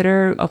 just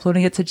consider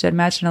uploading it to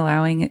GEDmatch and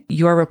allowing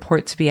your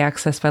report to be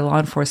accessed by law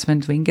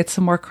enforcement. We can get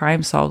some more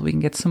crime solved. We can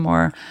get some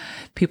more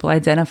people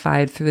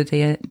identified through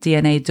the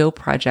DNA Dope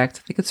Project.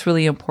 I think it's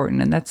really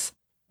important. And that's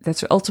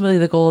ultimately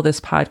the goal of this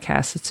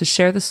podcast, is to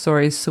share the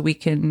stories so we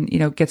can,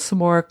 get some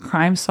more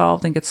crime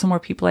solved and get some more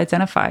people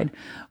identified.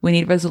 We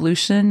need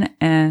resolution,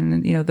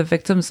 and, the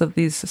victims of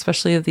these,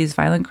 especially of these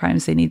violent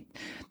crimes, they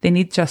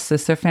need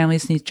justice. Their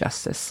families need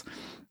justice.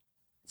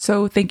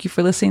 So thank you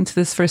for listening to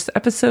this first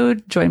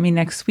episode. Join me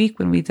next week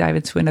when we dive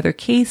into another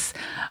case.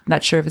 I'm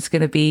not sure if it's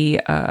going to be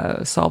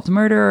a solved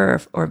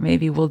murder or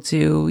maybe we'll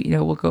do,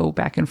 we'll go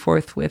back and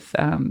forth with,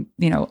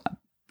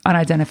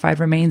 unidentified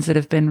remains that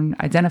have been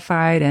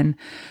identified, and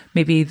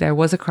maybe there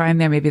was a crime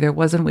there, maybe there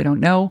wasn't, we don't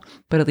know,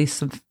 but at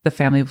least the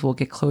family will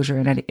get closure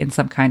in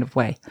some kind of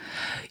way.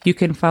 You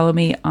can follow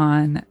me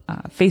on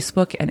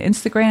Facebook and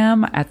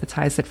Instagram at The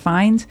Ties That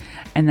Find,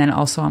 and then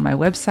also on my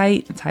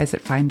website,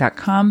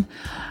 thiesthatfind.com.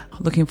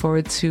 Looking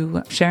forward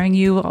to sharing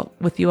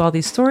with you all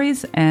these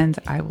stories, and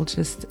I will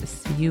just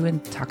see you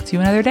and talk to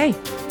you another day.